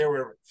know that there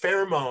were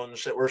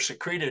pheromones that were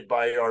secreted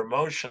by our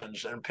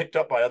emotions and picked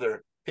up by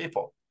other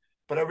people.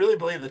 But I really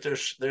believe that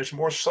there's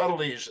more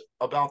subtleties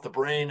about the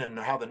brain and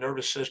how the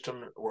nervous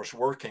system was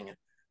working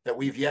that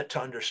we've yet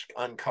to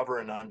uncover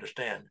and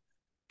understand.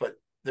 But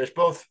there's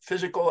both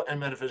physical and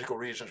metaphysical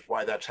reasons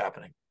why that's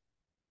happening.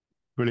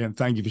 Brilliant.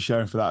 Thank you for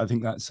sharing for that. I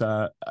think that's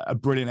a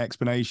brilliant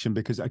explanation,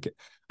 because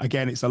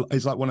again, it's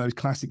like one of those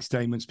classic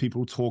statements.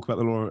 People talk about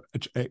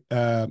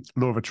the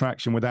law of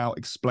attraction without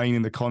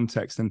explaining the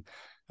context. And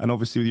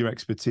obviously with your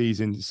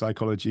expertise in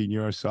psychology,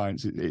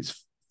 neuroscience,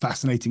 it's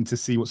fascinating to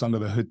see what's under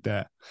the hood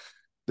there.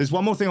 There's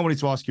one more thing I wanted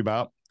to ask you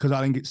about, because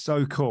I think it's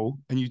so cool.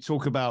 And you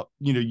talk about,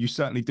 you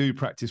certainly do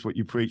practice what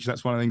you preach.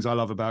 That's one of the things I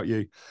love about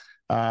you.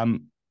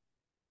 And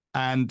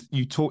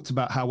you talked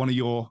about how one of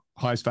your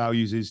highest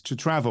values is to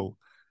travel.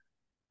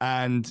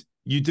 And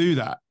you do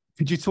that.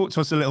 Could you talk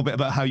to us a little bit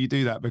about how you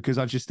do that? Because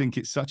I just think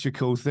it's such a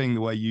cool thing,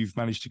 the way you've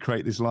managed to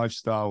create this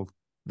lifestyle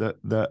that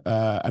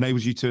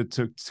enables you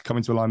to come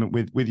into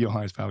alignment with your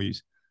highest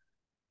values.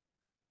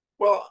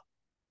 Well,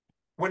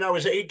 when I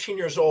was 18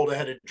 years old, I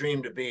had a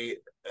dream to be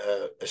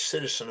a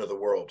citizen of the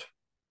world.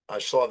 I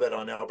saw that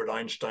on Albert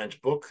Einstein's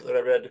book that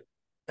I read,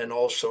 and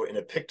also in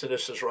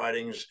Epictetus's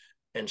writings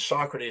and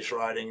Socrates'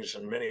 writings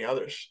and many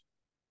others.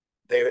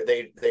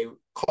 They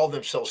call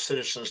themselves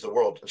citizens of the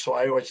world. And so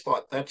I always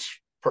thought that's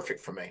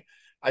perfect for me.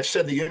 I've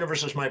said the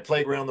universe is my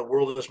playground, the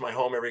world is my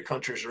home, every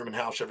country is a room and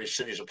house, every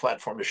city is a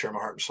platform to share my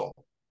heart and soul.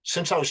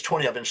 Since I was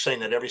 20, I've been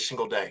saying that every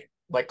single day,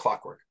 like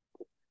clockwork.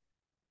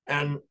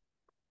 And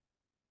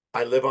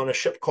I live on a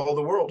ship called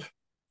the world.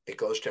 It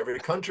goes to every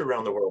country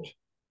around the world,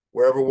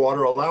 wherever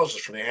water allows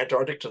us, from the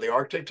Antarctic to the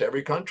Arctic to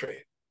every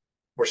country.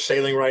 We're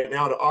sailing right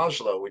now to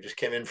Oslo. We just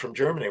came in from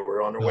Germany.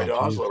 We're on our way to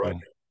Oslo right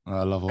now.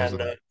 I love And,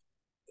 Oslo. uh,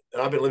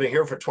 and I've been living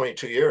here for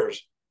 22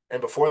 years. And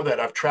before that,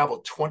 I've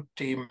traveled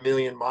 20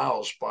 million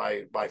miles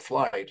by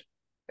flight,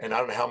 and I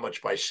don't know how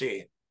much by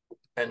sea.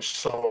 And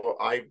so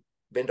I've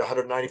been to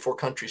 194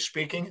 countries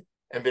speaking,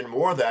 and been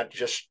more of that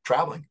just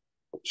traveling.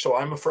 So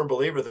I'm a firm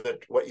believer that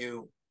what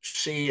you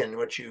see and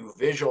what you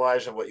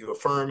visualize and what you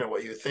affirm and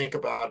what you think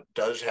about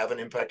does have an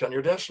impact on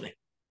your destiny.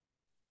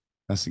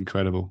 That's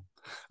incredible.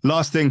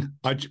 Last thing,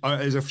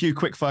 there's a few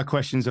quick fire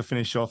questions I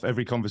finish off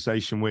every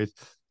conversation with.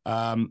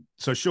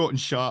 So short and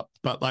sharp,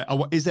 but like,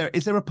 is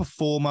there a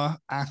performer,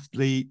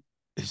 athlete,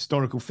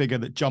 historical figure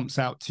that jumps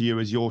out to you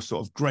as your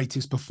sort of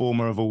greatest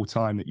performer of all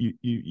time that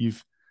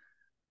you've?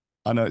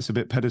 I know it's a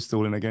bit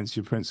pedestaling against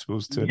your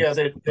principles to. Yeah,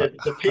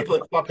 the people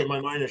that pop in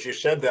my mind as you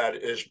said that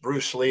is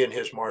Bruce Lee and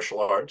his martial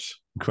arts.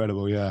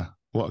 Incredible, yeah.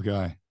 What a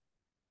guy.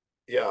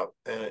 Yeah,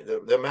 and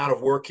the amount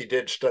of work he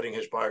did studying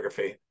his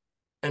biography.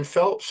 And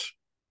Phelps,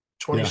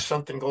 20 Yeah,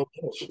 something gold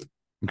medals.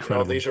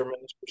 incredible. These are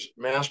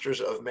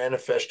masters of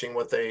manifesting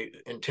what they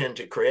intend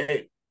to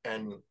create.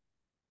 And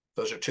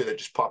those are two that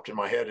just popped in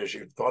my head as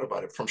you thought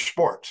about it from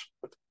sports.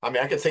 I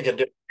mean, I could think in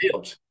different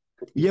fields.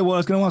 Yeah, well, I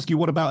was going to ask you,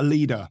 what about a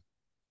leader?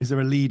 Is there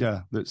a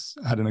leader that's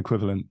had an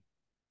equivalent?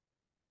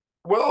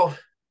 Well,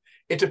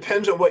 it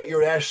depends on what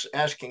you're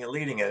asking and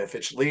leading in. If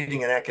it's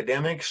leading in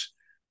academics,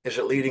 is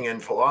it leading in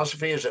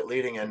philosophy? Is it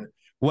leading in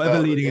Whatever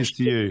leading is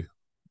to you.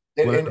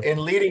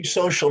 in leading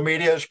social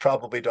media is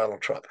probably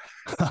Donald Trump.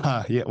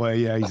 Yeah, well,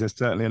 yeah, he's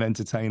certainly an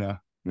entertainer.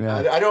 Yeah,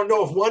 I don't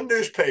know of one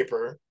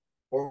newspaper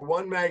or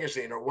one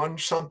magazine or one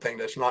something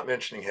that's not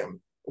mentioning him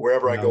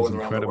wherever I no, go he's around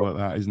the incredible world.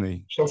 at that, isn't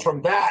he? So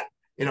from that,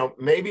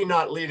 maybe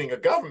not leading a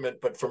government,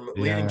 but from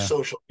leading Yeah,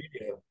 social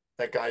media,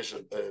 that guy's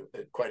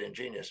quite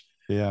ingenious.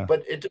 yeah,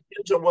 But it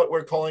depends on what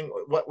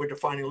we're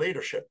defining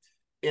leadership.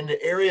 In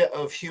the area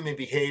of human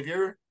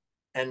behavior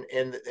and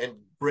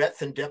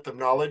breadth and depth of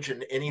knowledge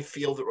in any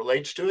field that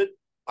relates to it,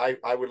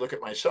 I would look at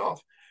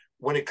myself.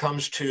 When it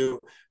comes to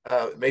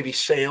maybe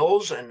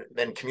sales and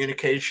then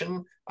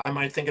communication, I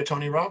might think of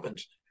Tony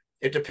Robbins.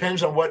 It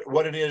depends on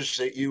what it is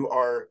that you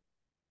are of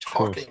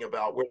course. talking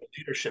about, where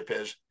leadership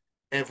is.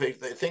 And if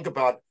they think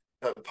about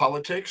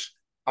politics,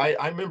 I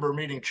remember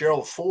meeting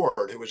Gerald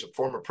Ford, who was a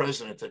former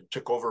president that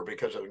took over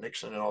because of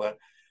Nixon and all that.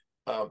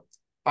 Uh,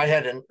 I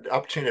had an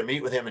opportunity to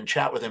meet with him and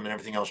chat with him and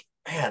everything else.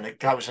 Man, that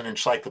guy was an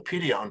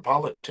encyclopedia on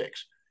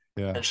politics.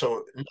 Yeah, And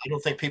so I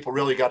don't think people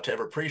really got to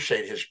ever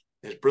appreciate his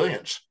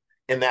brilliance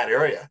in that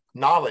area,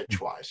 knowledge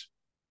wise.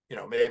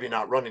 Maybe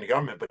not running the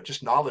government, but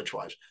just knowledge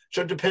wise.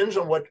 So it depends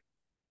on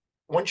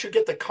once you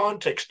get the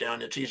context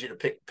down, it's easy to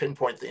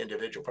pinpoint the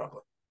individual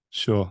probably.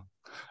 sure.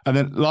 And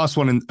then last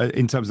one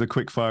in terms of the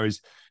quick fire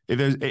is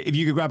if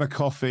you could grab a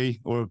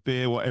coffee or a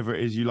beer, whatever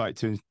it is you like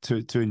to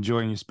enjoy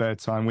in your spare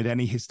time with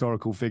any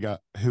historical figure,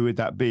 who would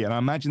that be? And I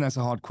imagine that's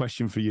a hard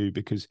question for you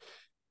because.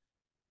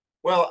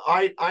 Well,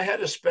 I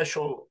had a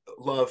special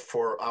love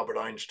for Albert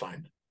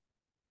Einstein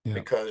Yeah.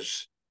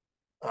 because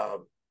uh,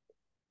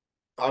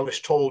 I was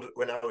told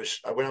when I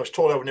was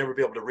told I would never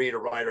be able to read or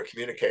write or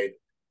communicate.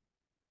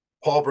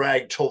 Paul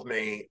Bragg told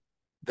me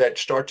that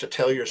start to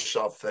tell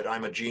yourself that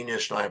I'm a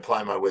genius and I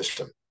apply my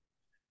wisdom.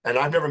 And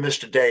I've never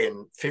missed a day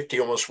in 50,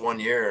 almost 1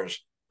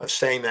 years of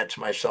saying that to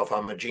myself.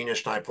 I'm a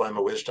genius and I apply my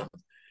wisdom.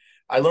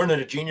 I learned that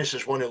a genius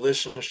is one who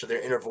listens to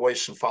their inner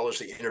voice and follows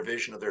the inner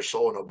vision of their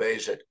soul and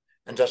obeys it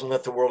and doesn't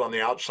let the world on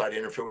the outside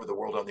interfere with the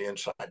world on the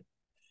inside.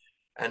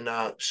 And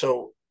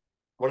so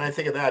when I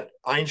think of that,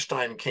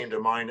 Einstein came to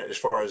mind as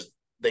far as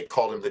they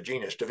called him the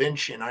genius, Da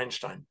Vinci and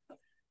Einstein.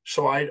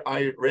 So I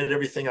read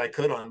everything I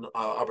could on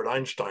Albert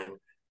Einstein,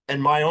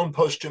 and my own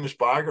posthumous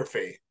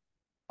biography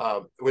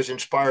was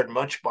inspired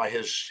much by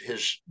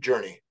his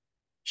journey.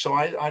 So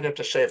I'd have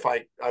to say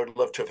I would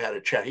love to have had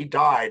a chat. He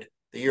died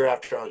the year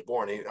after I was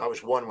born. I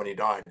was 1 when he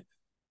died.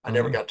 I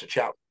never got to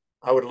chat.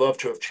 I would love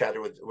to have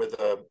chatted with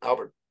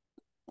Albert.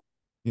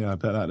 Yeah, I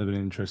bet that'd have been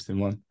an interesting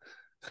one.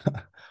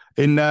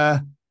 In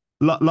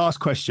last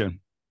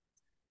question,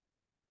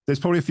 there's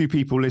probably a few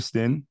people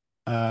listening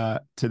to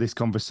this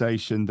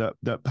conversation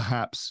that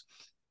perhaps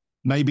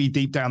maybe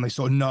deep down they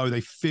sort of know,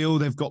 they feel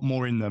they've got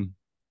more in them,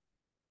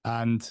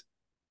 and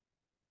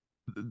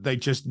they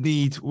just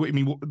need. I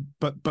mean,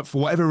 but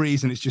for whatever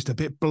reason, it's just a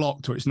bit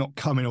blocked, or it's not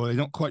coming, or they're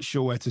not quite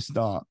sure where to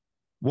start.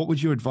 What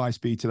would your advice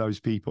be to those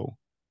people?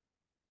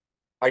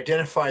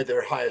 Identify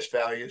their highest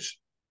values,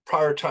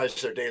 prioritize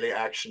their daily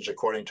actions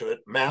according to it,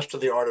 master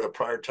the art of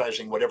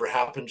prioritizing whatever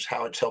happens,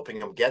 how it's helping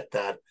them get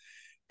that,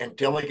 and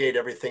delegate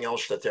everything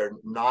else that they're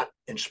not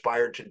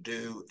inspired to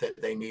do,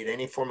 that they need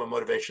any form of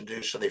motivation to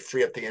do, so they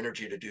free up the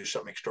energy to do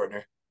something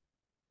extraordinary.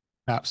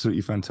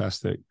 Absolutely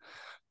fantastic.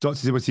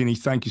 Dr. Demartini,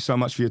 thank you so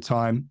much for your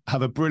time.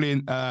 Have a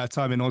brilliant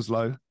time in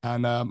Oslo,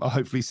 and I'll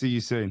hopefully see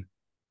you soon.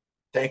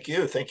 Thank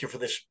you. Thank you for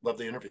this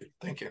lovely interview.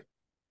 Thank you.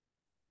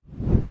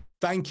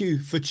 Thank you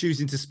for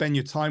choosing to spend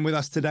your time with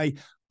us today.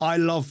 I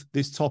love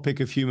this topic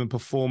of human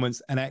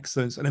performance and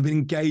excellence, and I've been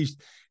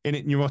engaged in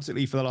it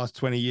neurotically for the last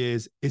 20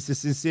 years. It's a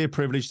sincere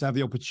privilege to have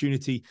the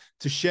opportunity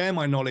to share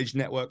my knowledge,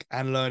 network,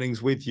 and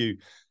learnings with you.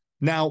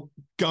 Now,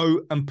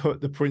 go and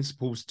put the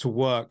principles to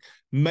work.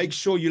 Make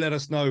sure you let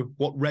us know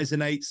what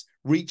resonates.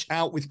 Reach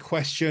out with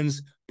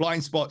questions,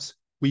 blind spots.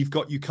 We've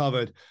got you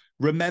covered.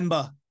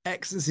 Remember,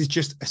 excellence is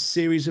just a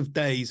series of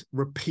days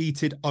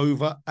repeated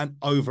over and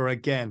over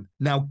again.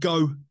 Now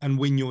go and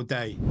win your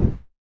day.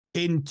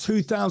 In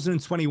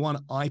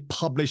 2021, I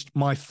published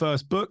my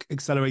first book,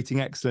 Accelerating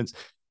Excellence.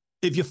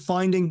 If you're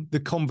finding the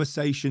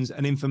conversations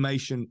and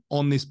information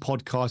on this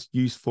podcast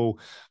useful,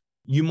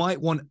 you might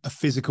want a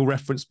physical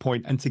reference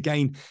point and to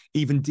gain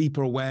even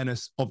deeper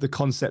awareness of the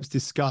concepts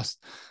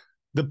discussed.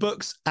 The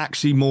book's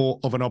actually more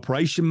of an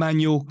operation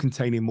manual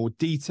containing more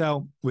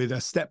detail with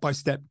a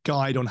step-by-step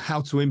guide on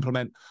how to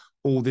implement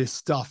all this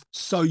stuff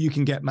so you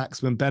can get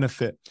maximum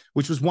benefit,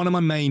 which was one of my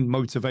main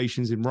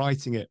motivations in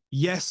writing it.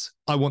 Yes,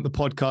 I want the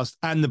podcast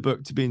and the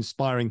book to be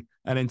inspiring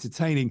and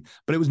entertaining,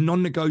 but it was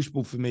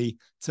non-negotiable for me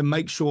to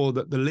make sure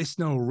that the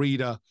listener or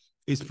reader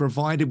is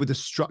provided with a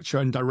structure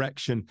and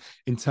direction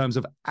in terms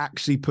of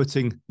actually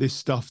putting this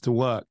stuff to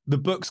work. The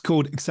book's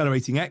called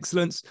Accelerating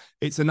Excellence.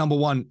 It's a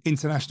 #1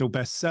 international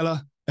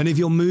bestseller. And if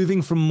you're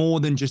moving from more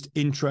than just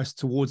interest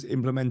towards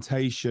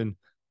implementation,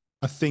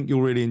 I think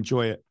you'll really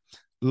enjoy it.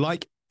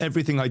 Like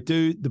everything I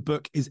do, the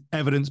book is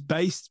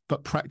evidence-based,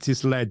 but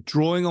practice-led,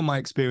 drawing on my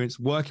experience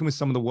working with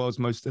some of the world's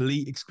most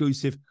elite,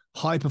 exclusive,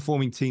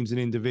 high-performing teams and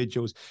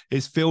individuals.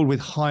 It's filled with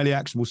highly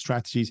actionable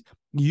strategies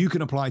you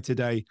can apply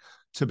today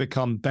to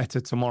become better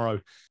tomorrow.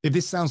 If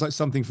this sounds like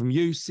something from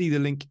you, see the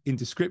link in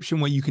description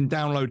where you can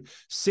download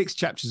 6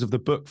 chapters of the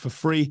book for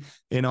free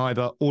in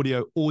either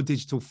audio or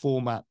digital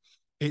format.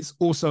 It's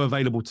also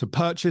available to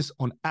purchase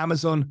on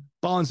Amazon,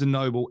 Barnes &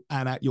 Noble,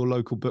 and at your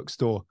local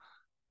bookstore.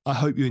 I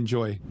hope you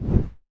enjoy.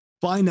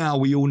 By now,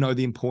 we all know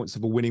the importance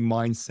of a winning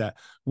mindset.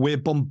 We're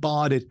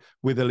bombarded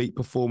with elite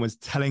performers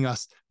telling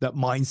us that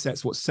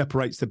mindset's what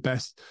separates the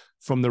best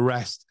from the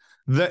rest.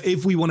 That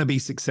if we want to be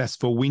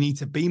successful, we need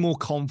to be more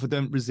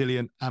confident,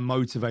 resilient, and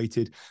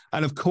motivated.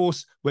 And of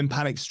course, when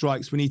panic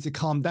strikes, we need to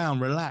calm down,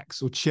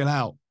 relax, or chill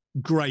out.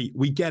 Great,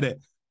 we get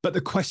it. But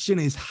the question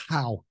is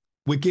how?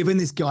 We're given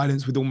this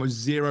guidance with almost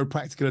zero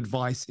practical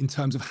advice in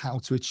terms of how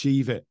to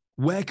achieve it.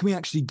 Where can we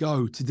actually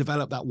go to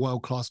develop that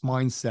world-class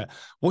mindset?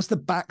 What's the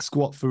back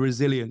squat for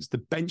resilience, the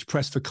bench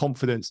press for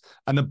confidence,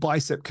 and the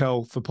bicep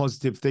curl for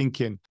positive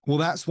thinking? Well,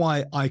 that's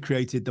why I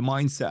created the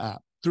Mindset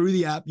app. Through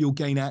the app, you'll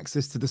gain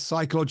access to the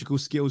psychological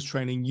skills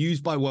training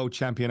used by world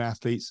champion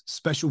athletes,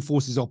 special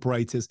forces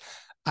operators,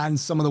 and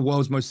some of the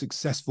world's most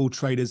successful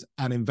traders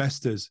and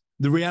investors.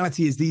 The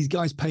reality is these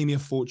guys pay me a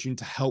fortune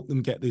to help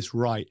them get this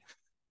right.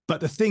 But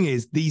the thing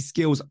is, these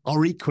skills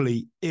are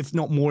equally, if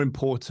not more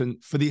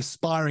important, for the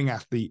aspiring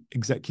athlete,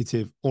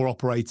 executive, or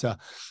operator.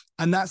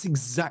 And that's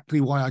exactly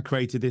why I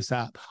created this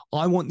app.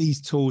 I want these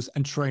tools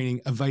and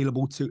training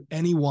available to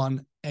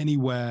anyone,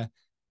 anywhere,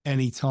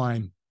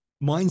 anytime.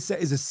 Mindset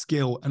is a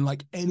skill, and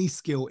like any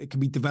skill, it can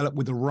be developed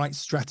with the right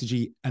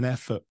strategy and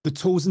effort. The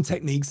tools and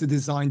techniques are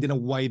designed in a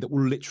way that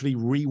will literally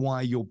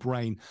rewire your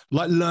brain.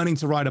 Like learning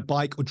to ride a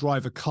bike or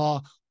drive a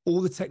car,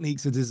 all the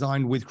techniques are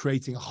designed with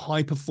creating a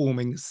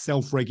high-performing,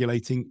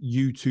 self-regulating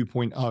you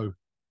 2.0.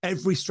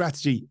 Every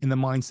strategy in the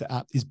Mindset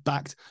app is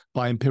backed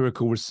by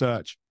empirical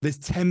research. There's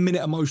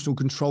 10-minute emotional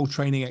control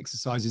training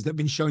exercises that have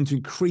been shown to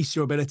increase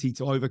your ability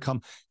to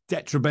overcome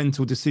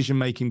detrimental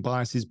decision-making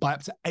biases by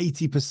up to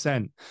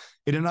 80%.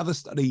 In another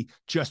study,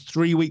 just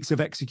 3 weeks of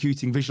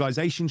executing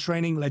visualization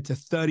training led to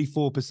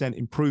 34%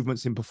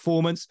 improvements in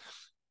performance.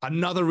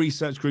 Another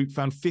research group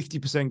found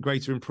 50%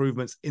 greater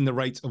improvements in the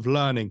rate of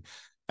learning.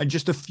 And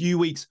just a few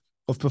weeks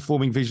of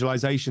performing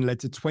visualization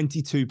led to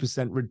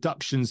 22%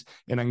 reductions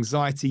in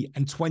anxiety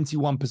and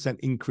 21%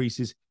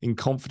 increases in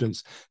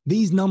confidence.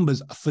 These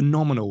numbers are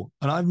phenomenal,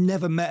 and I've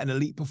never met an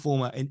elite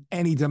performer in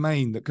any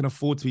domain that can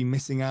afford to be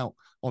missing out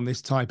on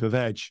this type of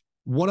edge.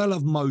 What I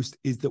love most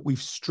is that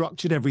we've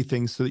structured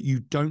everything so that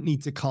you don't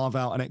need to carve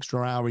out an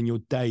extra hour in your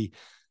day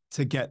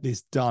to get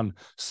this done.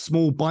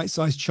 Small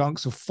bite-sized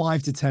chunks of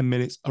 5 to 10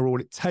 minutes are all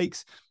it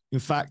takes. In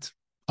fact,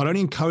 I'd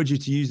only encourage you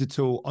to use the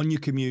tool on your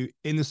commute,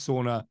 in the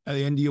sauna, at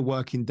the end of your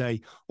working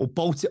day, or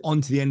bolt it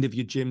onto the end of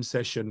your gym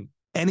session.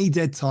 Any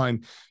dead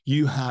time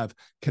you have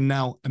can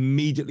now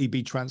immediately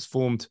be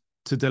transformed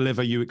to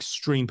deliver you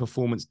extreme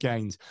performance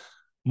gains.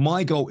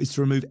 My goal is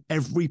to remove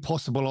every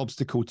possible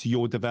obstacle to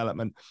your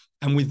development.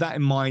 And with that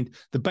in mind,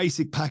 the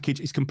basic package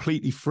is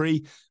completely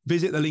free.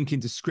 Visit the link in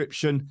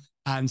description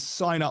and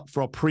sign up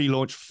for our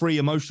pre-launch free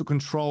emotional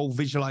control,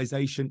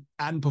 visualization,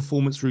 and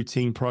performance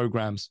routine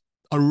programs.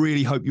 I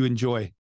really hope you enjoy.